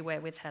went everywhere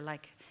with her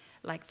like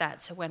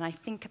that. So when I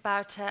think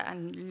about her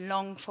and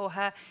long for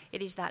her,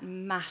 it is that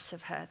mass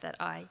of her that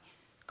I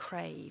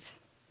crave.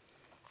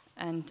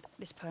 And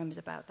this poem is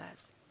about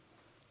that,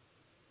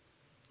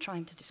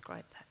 trying to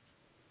describe that.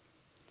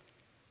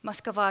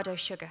 Muscovado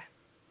sugar.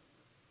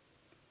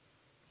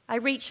 I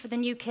reach for the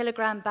new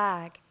kilogram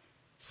bag,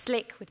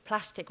 slick with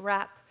plastic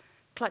wrap,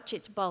 clutch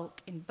its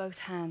bulk in both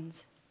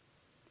hands.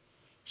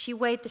 She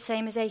weighed the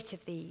same as 8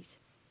 of these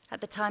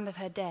at the time of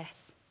her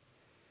death.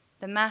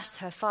 The mass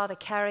her father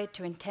carried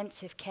to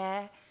intensive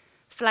care,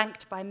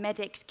 flanked by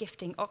medics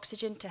gifting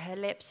oxygen to her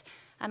lips,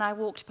 and I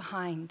walked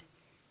behind,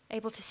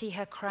 able to see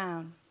her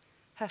crown,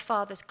 her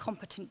father's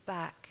competent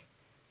back,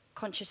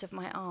 conscious of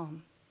my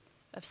arm,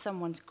 of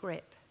someone's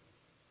grip.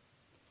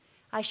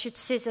 I should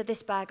scissor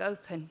this bag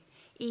open,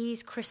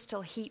 ease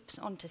crystal heaps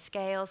onto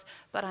scales,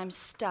 but I'm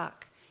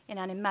stuck in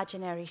an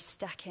imaginary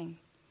stacking.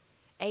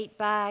 8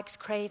 bags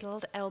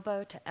cradled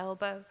elbow to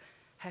elbow,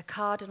 her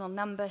cardinal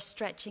number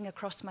stretching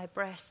across my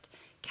breast,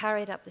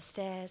 carried up the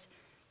stairs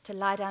to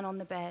lie down on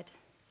the bed,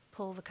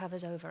 pull the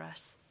covers over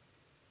us.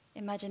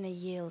 Imagine her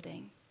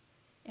yielding.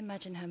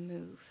 Imagine her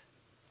move.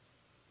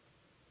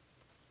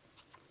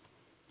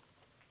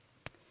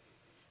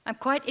 I'm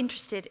quite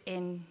interested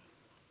in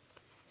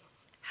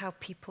how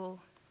people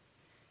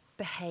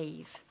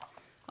behave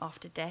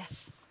after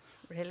death,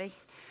 really,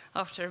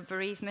 after a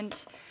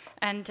bereavement.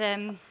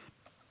 And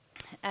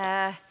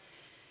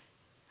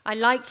I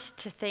liked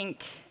to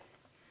think,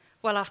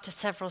 well, after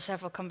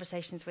several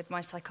conversations with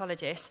my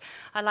psychologist,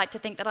 I liked to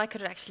think that I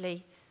could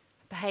actually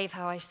behave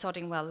how I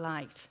sodding well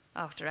liked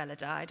after Ella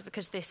died,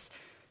 because this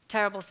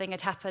terrible thing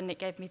had happened. It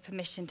gave me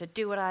permission to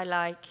do what I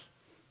like,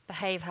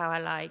 behave how I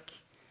like,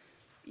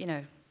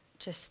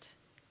 just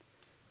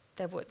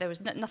there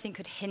was nothing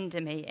could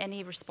hinder me.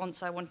 Any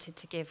response I wanted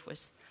to give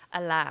was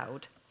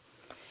allowed.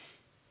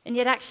 And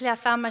yet actually I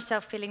found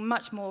myself feeling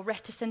much more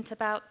reticent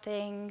about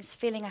things,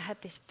 feeling I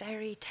had this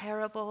very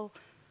terrible,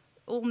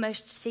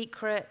 almost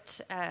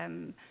secret,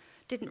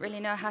 didn't really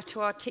know how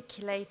to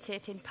articulate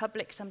it in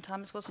public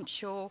sometimes, wasn't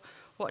sure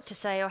what to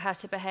say or how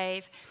to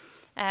behave.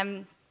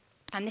 And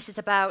this is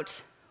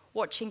about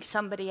watching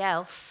somebody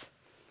else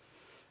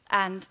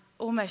and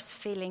almost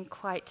feeling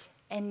quite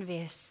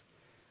envious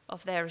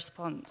of their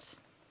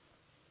response.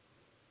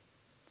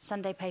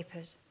 Sunday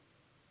papers.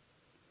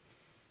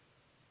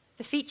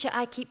 The feature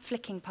I keep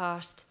flicking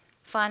past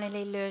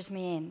finally lures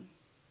me in.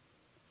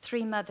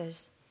 3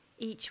 mothers,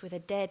 each with a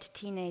dead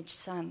teenage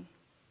son.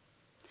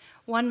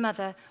 One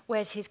mother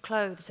wears his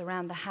clothes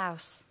around the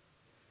house.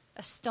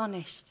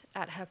 Astonished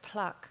at her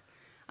pluck,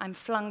 I'm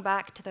flung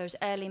back to those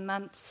early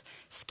months,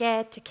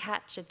 scared to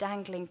catch a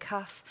dangling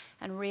cuff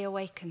and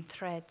reawaken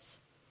threads.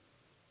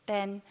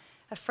 Then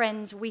a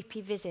friend's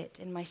weepy visit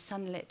in my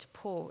sunlit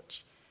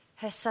porch,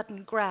 her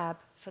sudden grab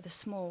for the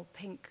small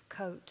pink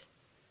coat.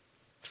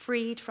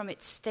 Freed from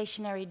its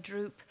stationary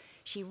droop,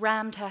 she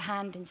rammed her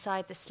hand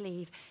inside the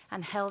sleeve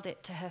and held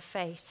it to her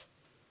face.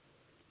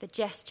 The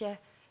gesture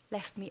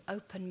left me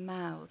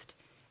open-mouthed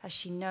as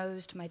she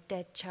nosed my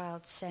dead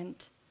child's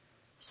scent,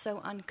 so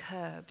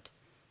uncurbed,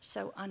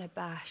 so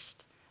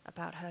unabashed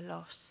about her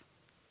loss.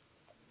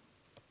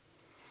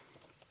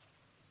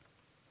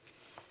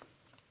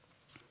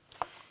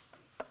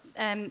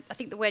 I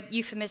think the word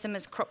euphemism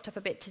has cropped up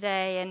a bit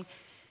today, and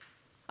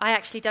I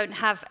actually don't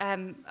have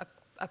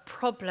a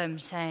problem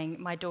saying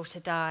my daughter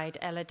died,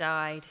 Ella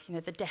died,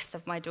 the death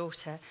of my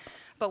daughter.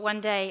 But one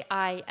day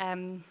I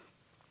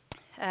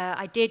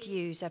did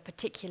use a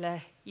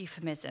particular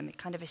euphemism. It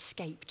kind of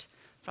escaped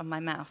from my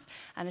mouth.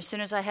 And as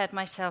soon as I heard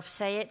myself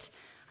say it,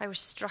 I was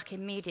struck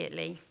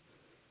immediately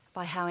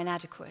by how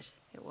inadequate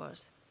it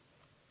was.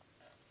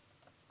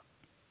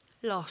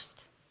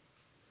 Lost.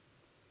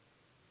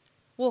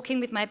 Walking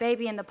with my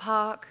baby in the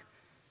park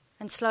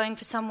and slowing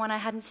for someone I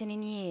hadn't seen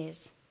in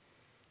years,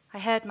 I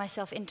heard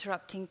myself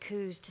interrupting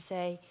coos to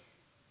say,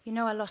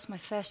 I lost my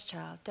first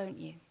child, don't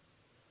you?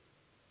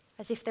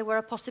 As if there were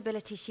a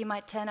possibility she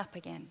might turn up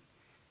again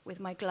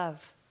with my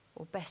glove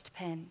or best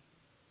pen.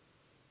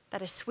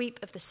 That a sweep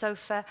of the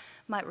sofa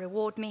might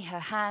reward me her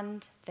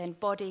hand, then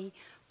body,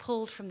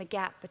 pulled from the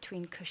gap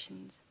between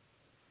cushions.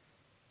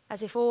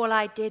 As if all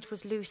I did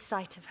was lose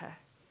sight of her.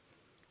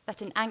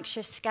 That an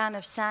anxious scan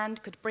of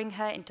sand could bring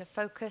her into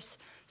focus,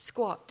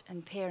 squat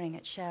and peering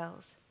at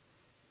shells.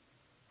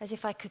 As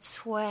if I could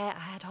swear I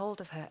had hold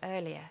of her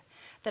earlier,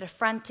 that a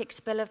frantic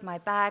spill of my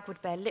bag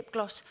would bear lip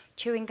gloss,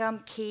 chewing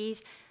gum,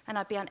 keys, and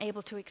I'd be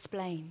unable to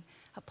explain,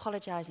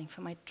 apologizing for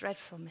my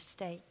dreadful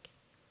mistake.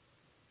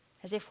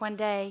 As if one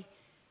day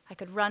I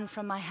could run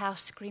from my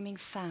house screaming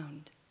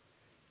found,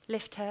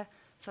 lift her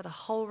for the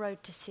whole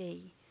road to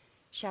see,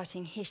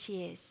 shouting, here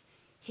she is,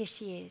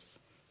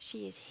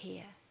 she is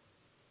here.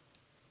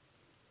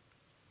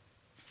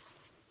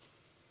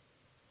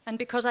 And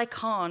because I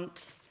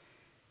can't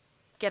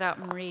get up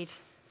and read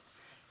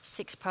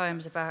 6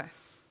 poems about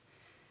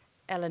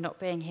Ella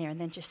not being here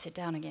and then just sit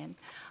down again,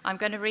 I'm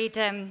going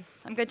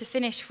to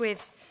finish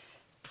with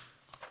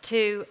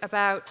 2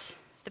 about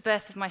the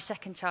birth of my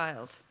second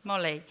child,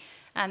 Molly.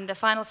 And the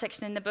final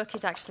section in the book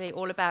is actually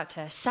all about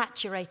her,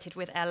 saturated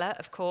with Ella,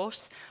 of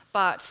course,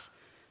 but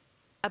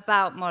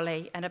about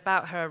Molly and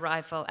about her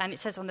arrival. And it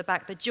says on the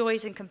back, the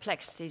joys and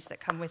complexities that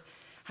come with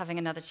having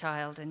another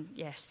child. And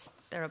yes,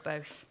 there are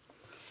both.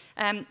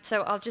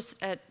 So I'll just,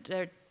 there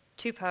are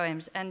 2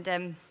 poems.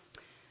 And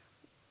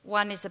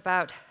one is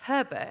about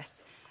her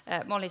birth,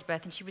 Molly's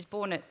birth. And she was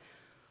born at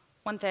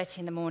 1:30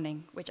 in the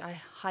morning, which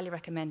I highly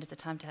recommend as a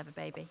time to have a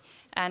baby.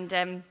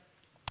 And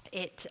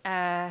it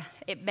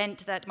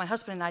meant that my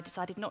husband and I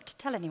decided not to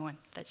tell anyone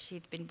that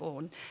she'd been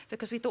born,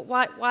 because we thought,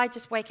 why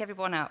just wake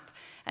everyone up?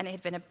 And it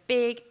had been a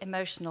big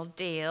emotional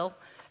deal,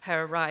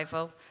 her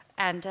arrival,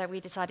 and we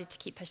decided to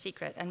keep her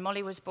secret. And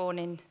Molly was born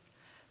in,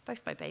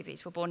 both my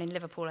babies were born in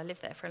Liverpool. I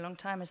lived there for a long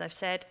time, as I've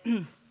said.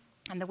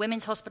 And the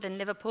Women's Hospital in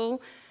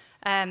Liverpool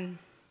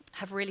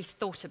have really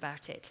thought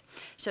about it.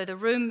 So the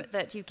room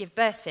that you give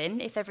birth in,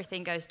 if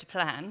everything goes to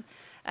plan,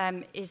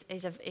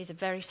 is a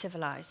very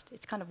civilized.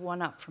 It's kind of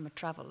one up from a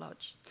travel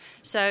lodge.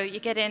 So you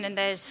get in and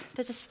there's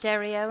a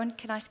stereo and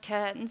nice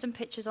curtains and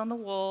pictures on the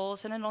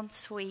walls and an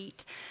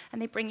ensuite,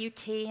 and they bring you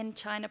tea in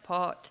china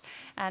pot,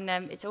 and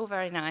it's all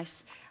very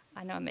nice.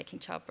 I know I'm making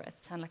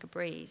childbirth sound like a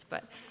breeze,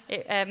 but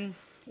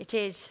it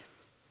is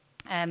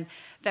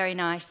very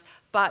nice.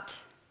 But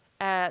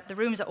the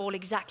rooms are all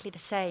exactly the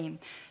same.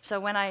 So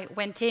when I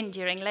went in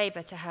during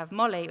labour to have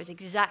Molly, it was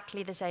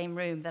exactly the same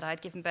room that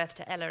I'd given birth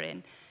to Ella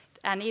in.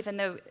 And even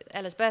though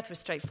Ella's birth was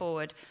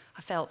straightforward,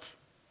 I felt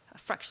a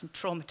fraction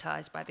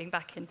traumatised by being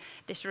back in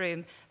this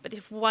room. But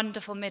this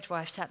wonderful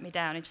midwife sat me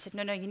down and she said,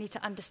 no, you need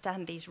to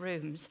understand these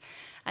rooms.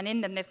 And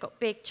in them, they've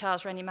got big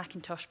Charles Rennie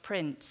Mackintosh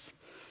prints.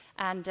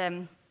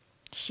 And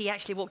she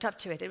actually walked up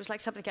to it. It was like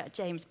something out of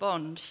James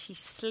Bond. She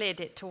slid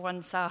it to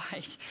one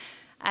side.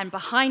 And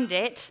behind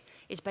it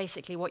is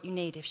basically what you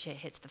need if shit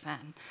hits the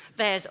fan.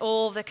 There's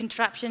all the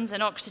contraptions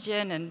and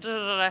oxygen and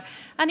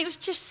and it was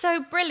just so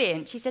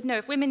brilliant. She said, no,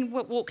 if women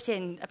walked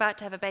in about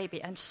to have a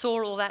baby and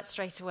saw all that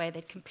straight away,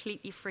 they'd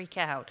completely freak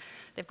out.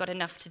 They've got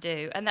enough to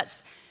do. And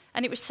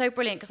it was so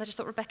brilliant because I just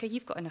thought, Rebecca,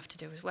 you've got enough to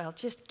do as well.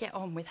 Just get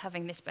on with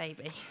having this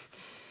baby.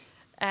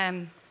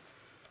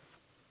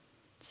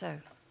 So,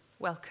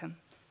 welcome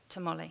to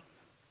Molly.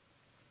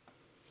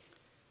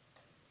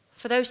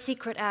 For those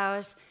secret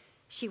hours,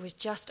 she was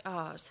just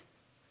ours.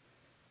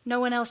 No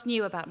one else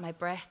knew about my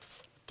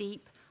breaths,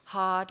 deep,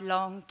 hard,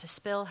 long, to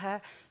spill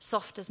her,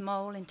 soft as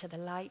mole, into the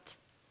light.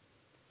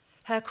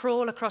 Her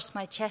crawl across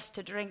my chest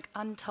to drink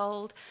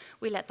untold,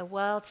 we let the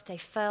world stay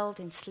furled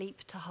in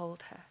sleep to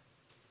hold her.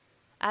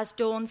 As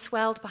dawn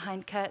swelled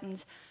behind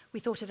curtains, we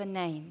thought of a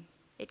name.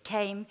 It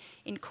came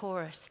in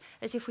chorus,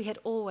 as if we had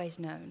always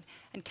known,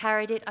 and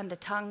carried it under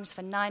tongues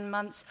for 9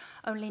 months,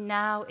 only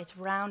now its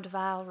round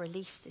vowel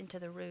released into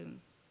the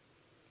room.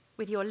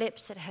 With your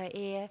lips at her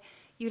ear,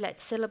 you let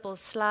syllables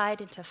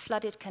slide into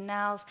flooded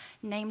canals,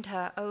 named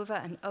her over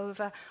and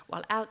over,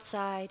 while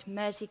outside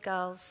Mersey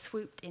gulls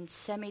swooped in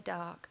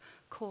semi-dark,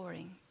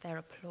 cawing their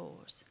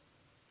applause.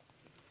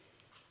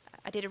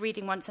 I did a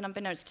reading once, and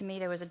unbeknownst to me,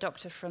 there was a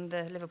doctor from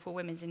the Liverpool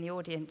Women's in the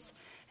audience,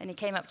 and he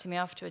came up to me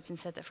afterwards and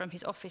said that from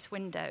his office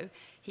window,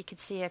 he could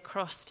see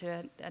across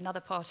to another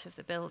part of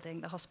the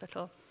building, the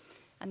hospital,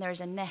 and there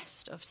is a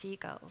nest of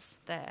seagulls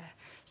there.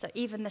 So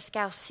even the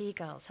Scouse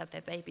seagulls have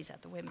their babies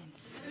at the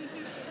Women's,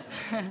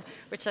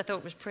 which I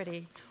thought was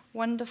pretty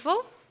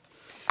wonderful.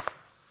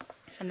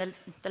 And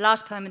the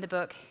last poem in the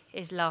book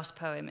is Last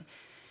Poem.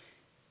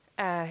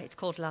 It's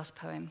called Last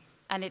Poem.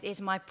 And it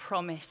is my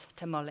promise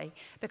to Molly,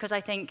 because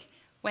I think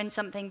when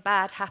something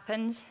bad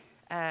happens,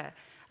 and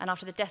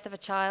after the death of a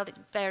child, it's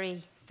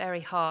very,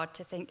 very hard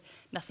to think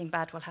nothing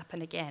bad will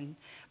happen again.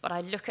 But I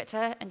look at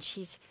her, and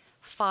she's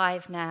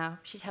 5 now.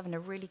 She's having a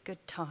really good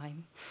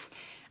time.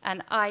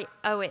 And I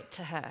owe it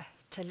to her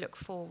to look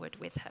forward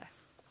with her.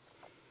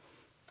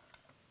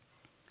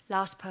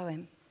 Last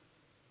poem.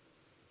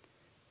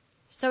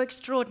 So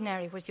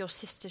extraordinary was your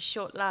sister's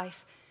short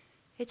life.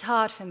 It's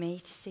hard for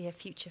me to see a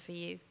future for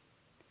you.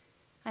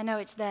 I know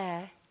it's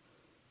there,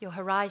 your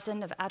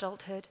horizon of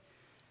adulthood,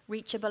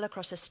 reachable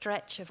across a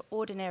stretch of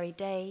ordinary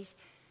days,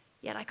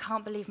 yet I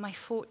can't believe my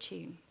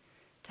fortune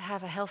to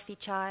have a healthy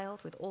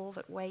child with all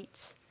that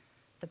waits,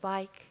 the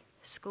bike,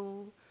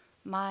 school,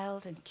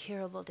 mild and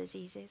curable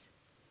diseases.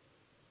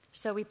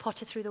 So we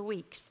potter through the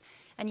weeks,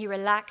 and you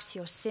relax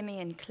your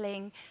simian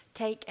cling,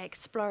 take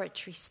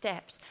exploratory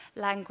steps,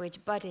 language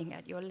budding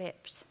at your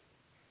lips.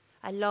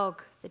 I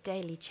log the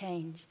daily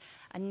change,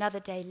 another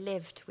day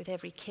lived with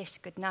every kiss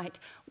goodnight,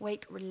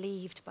 wake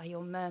relieved by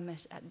your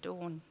murmurs at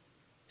dawn.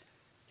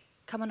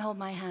 Come and hold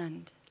my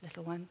hand,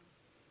 little one.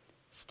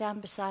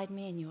 Stand beside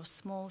me in your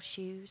small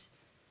shoes.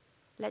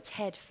 Let's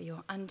head for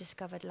your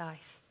undiscovered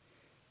life.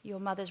 Your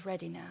mother's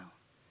ready now.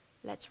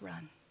 Let's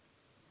run.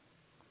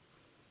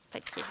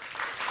 Thank you.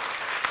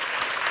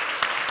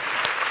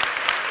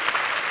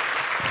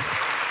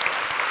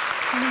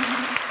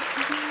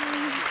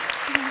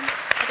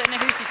 I don't know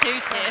whose is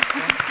whose here.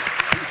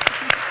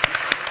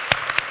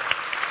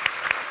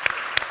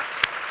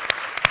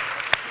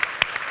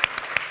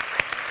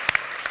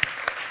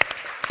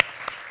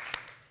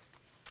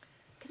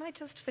 Can I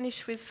just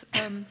finish with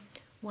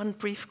one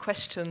brief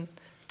question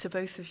to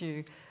both of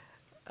you?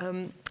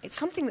 It's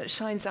something that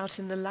shines out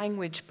in the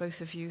language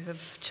both of you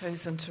have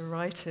chosen to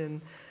write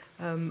in,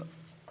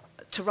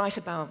 to write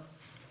about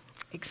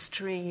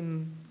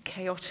extreme,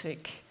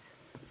 chaotic,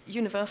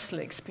 universal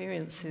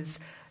experiences.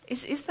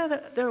 Is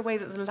there a way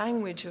that the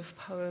language of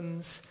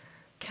poems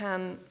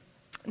can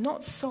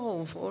not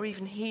solve or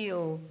even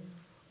heal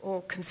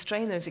or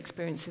constrain those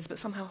experiences, but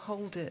somehow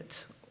hold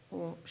it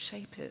or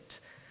shape it?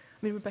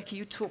 I mean, Rebecca,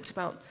 you talked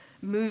about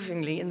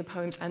movingly in the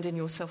poems and in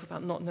yourself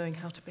about not knowing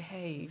how to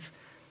behave.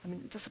 I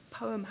mean, does a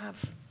poem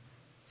have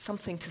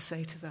something to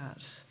say to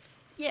that?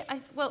 Yeah, I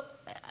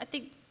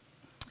think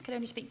I can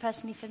only speak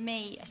personally for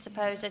me, I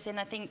suppose, as in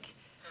I think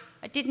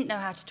I didn't know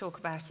how to talk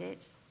about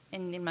it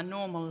in my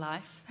normal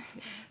life.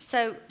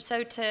 So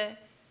to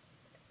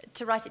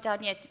write it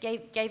down, yeah,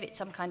 gave it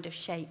some kind of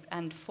shape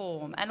and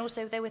form. And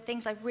also there were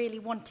things I really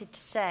wanted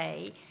to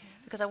say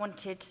because I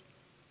wanted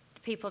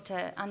people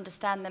to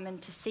understand them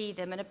and to see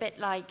them. And a bit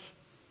like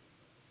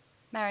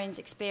Marion's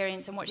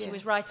experience and what she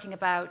was writing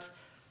about,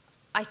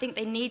 I think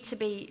they need to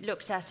be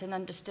looked at and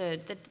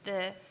understood.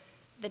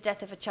 The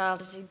death of a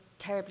child is a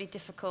terribly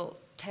difficult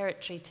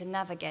territory to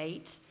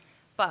navigate,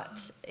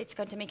 but it's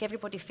going to make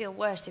everybody feel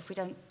worse if we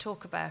don't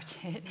talk about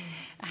it.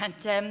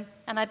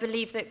 And I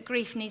believe that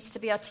grief needs to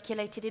be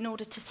articulated in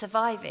order to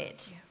survive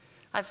it. Yeah.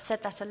 I've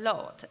said that a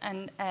lot,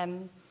 and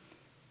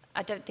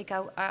I don't think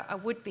I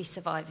would be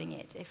surviving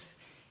it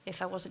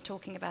if I wasn't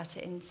talking about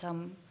it in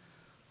some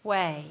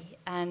way.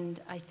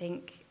 And I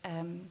think,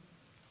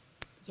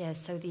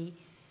 so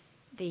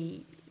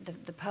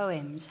the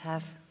poems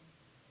have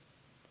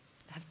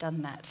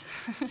done that.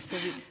 So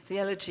the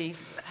elegy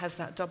has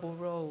that double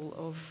role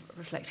of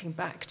reflecting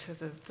back to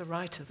the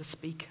writer, the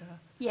speaker.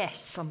 Yes.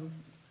 Some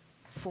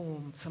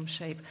form, some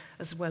shape,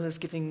 as well as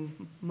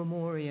giving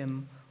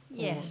memoriam.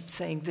 Yes. Or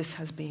saying this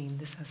has been,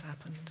 this has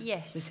happened.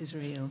 Yes. This is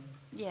real.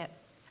 Yeah.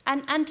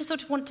 And to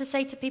sort of want to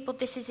say to people,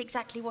 this is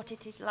exactly what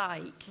it is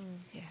like.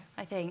 Yeah.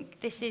 I think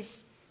this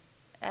is,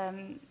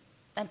 and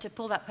to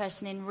pull that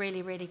person in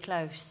really, really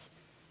close.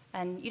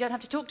 And you don't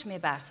have to talk to me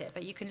about it,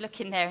 but you can look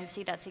in there and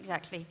see that's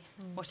exactly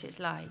what it's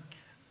like.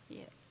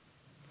 Yeah.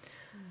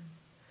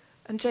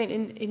 And Jane,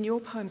 in your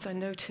poems, I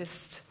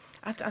noticed,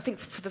 I think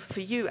for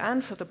you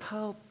and for the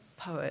Pearl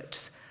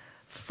poet,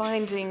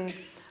 finding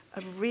a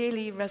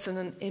really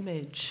resonant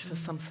image for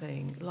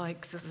something,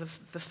 like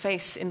the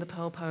face in the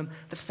Pearl poem,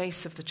 the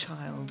face of the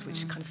child,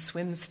 which kind of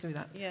swims through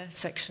that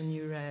section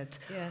you read.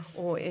 Yes.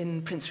 Or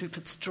in Prince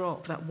Rupert's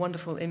Drop, that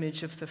wonderful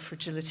image of the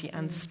fragility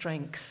and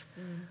strength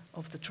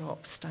of the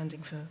drop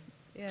standing for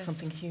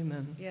something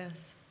human.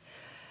 Yes.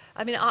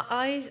 I mean,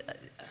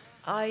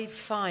 I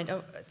find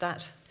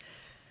that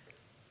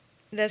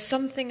there's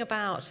something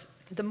about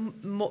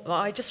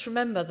I just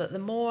remember that the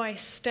more I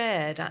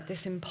stared at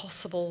this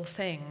impossible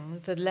thing,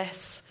 the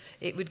less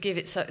it would give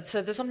it. So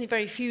there's something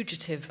very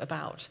fugitive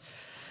about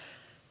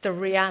the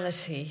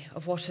reality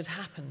of what had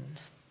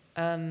happened.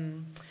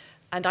 And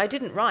I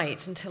didn't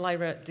write until I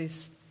wrote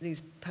these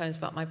poems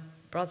about my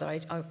brother.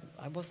 I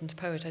wasn't a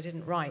poet. I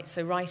didn't write.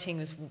 So writing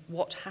was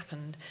what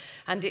happened,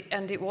 and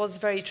it was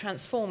very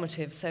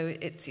transformative. So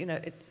it's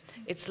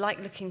it's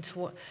like looking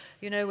to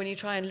when you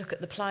try and look at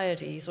the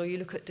Pleiades or you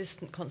look at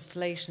distant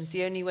constellations.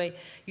 The only way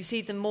you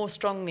see them more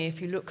strongly if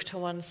you look to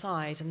one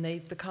side, and they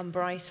become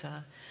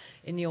brighter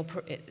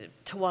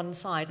to one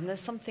side. And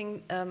there's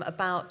something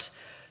about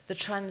the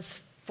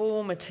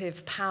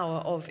transformative power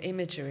of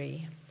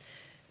imagery,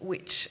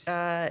 which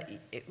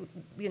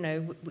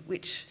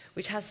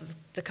which has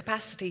the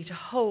capacity to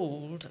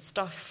hold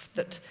stuff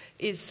that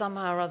is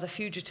somehow or other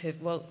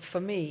fugitive. Well,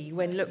 for me,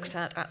 when looked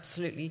at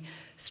absolutely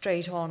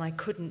straight on, I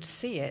couldn't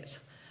see it.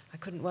 I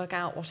couldn't work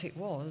out what it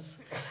was.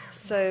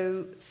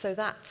 So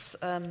that's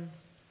how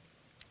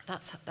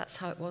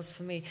it was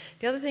for me.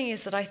 The other thing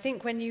is that I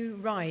think when you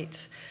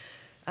write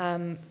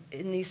in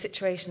these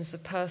situations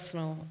of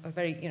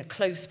very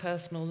close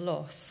personal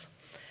loss,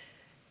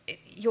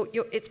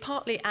 it's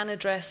partly an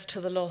address to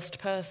the lost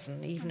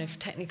person, even if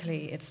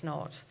technically it's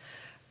not.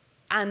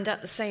 And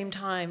at the same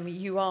time,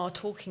 you are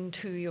talking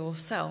to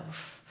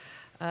yourself.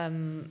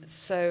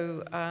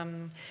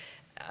 Heaney,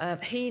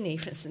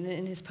 for instance,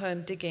 in his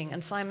poem Digging,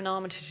 and Simon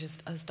Armitage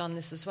has done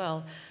this as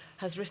well,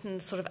 has written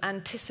sort of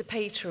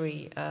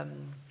anticipatory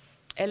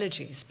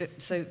elegies.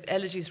 So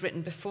elegies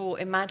written before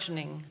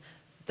imagining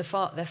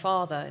their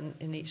father,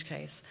 in each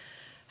case,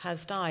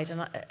 has died.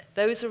 And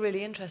those are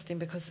really interesting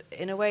because,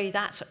 in a way,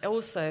 that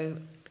also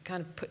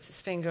kind of puts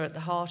its finger at the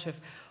heart of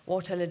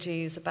what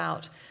elegy is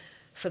about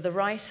for the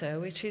writer,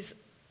 which is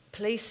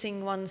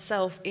placing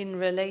oneself in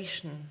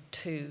relation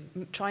to,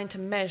 trying to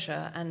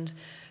measure and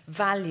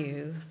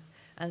value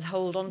and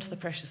hold on to the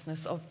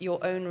preciousness of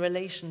your own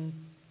relation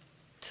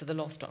to the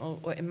lost,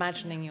 or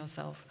imagining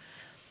yourself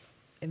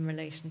in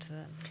relation to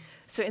them.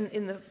 So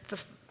in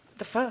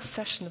the first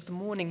session of the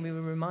morning, we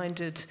were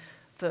reminded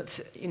that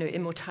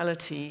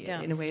immortality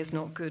in a way is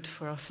not good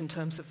for us in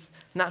terms of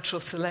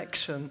natural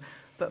selection,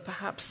 but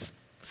perhaps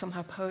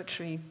somehow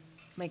poetry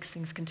makes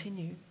things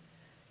continue.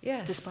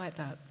 Yes. Despite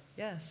that.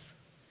 Yes.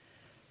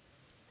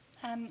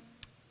 I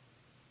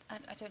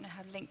don't know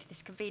how linked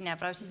this can be now,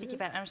 but I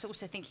was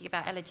also thinking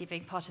about elegy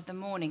being part of the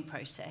mourning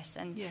process.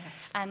 And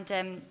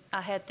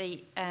I heard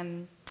the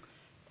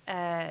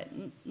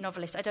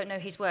novelist, I don't know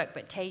his work,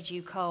 but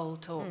Teju Cole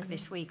talk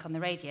this week on the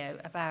radio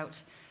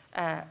about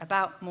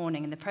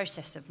mourning and the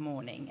process of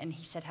mourning, and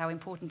he said how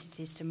important it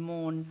is to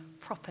mourn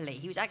properly.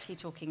 He was actually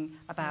talking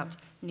about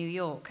New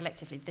York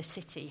collectively, the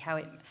city, how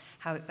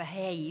it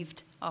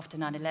behaved after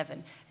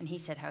 9/11, and he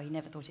said how he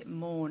never thought it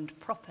mourned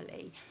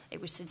properly. It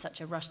was in such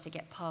a rush to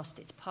get past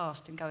its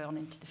past and go on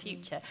into the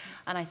future.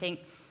 And I think,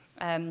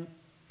 and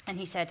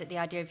he said that the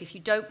idea of if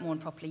you don't mourn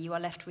properly, you are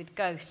left with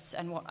ghosts,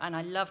 and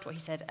I loved what he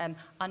said,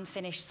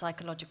 unfinished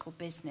psychological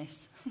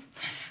business.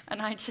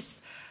 And I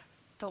just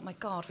thought, my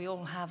God, we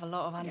all have a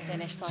lot of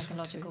unfinished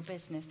psychological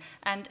business.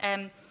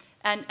 And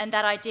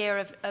that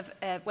idea of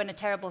when a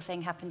terrible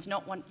thing happens,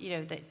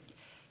 that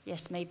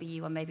yes, maybe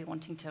you are maybe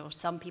wanting to, or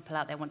some people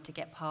out there want to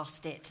get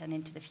past it and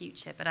into the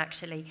future, but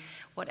actually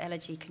what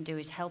elegy can do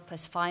is help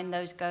us find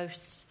those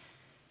ghosts,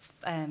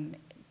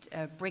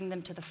 bring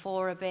them to the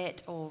fore a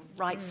bit, or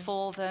write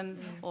for them,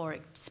 or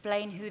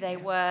explain who they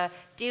were,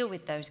 deal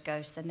with those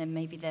ghosts, and then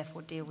maybe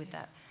therefore deal with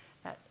that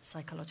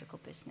psychological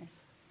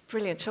business.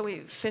 Brilliant. Shall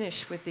we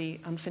finish with the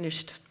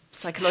unfinished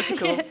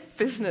psychological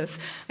business?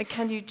 And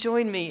can you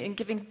join me in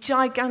giving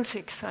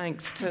gigantic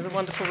thanks to the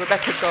wonderful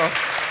Rebecca Goss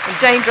and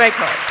Jane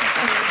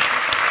Draycott?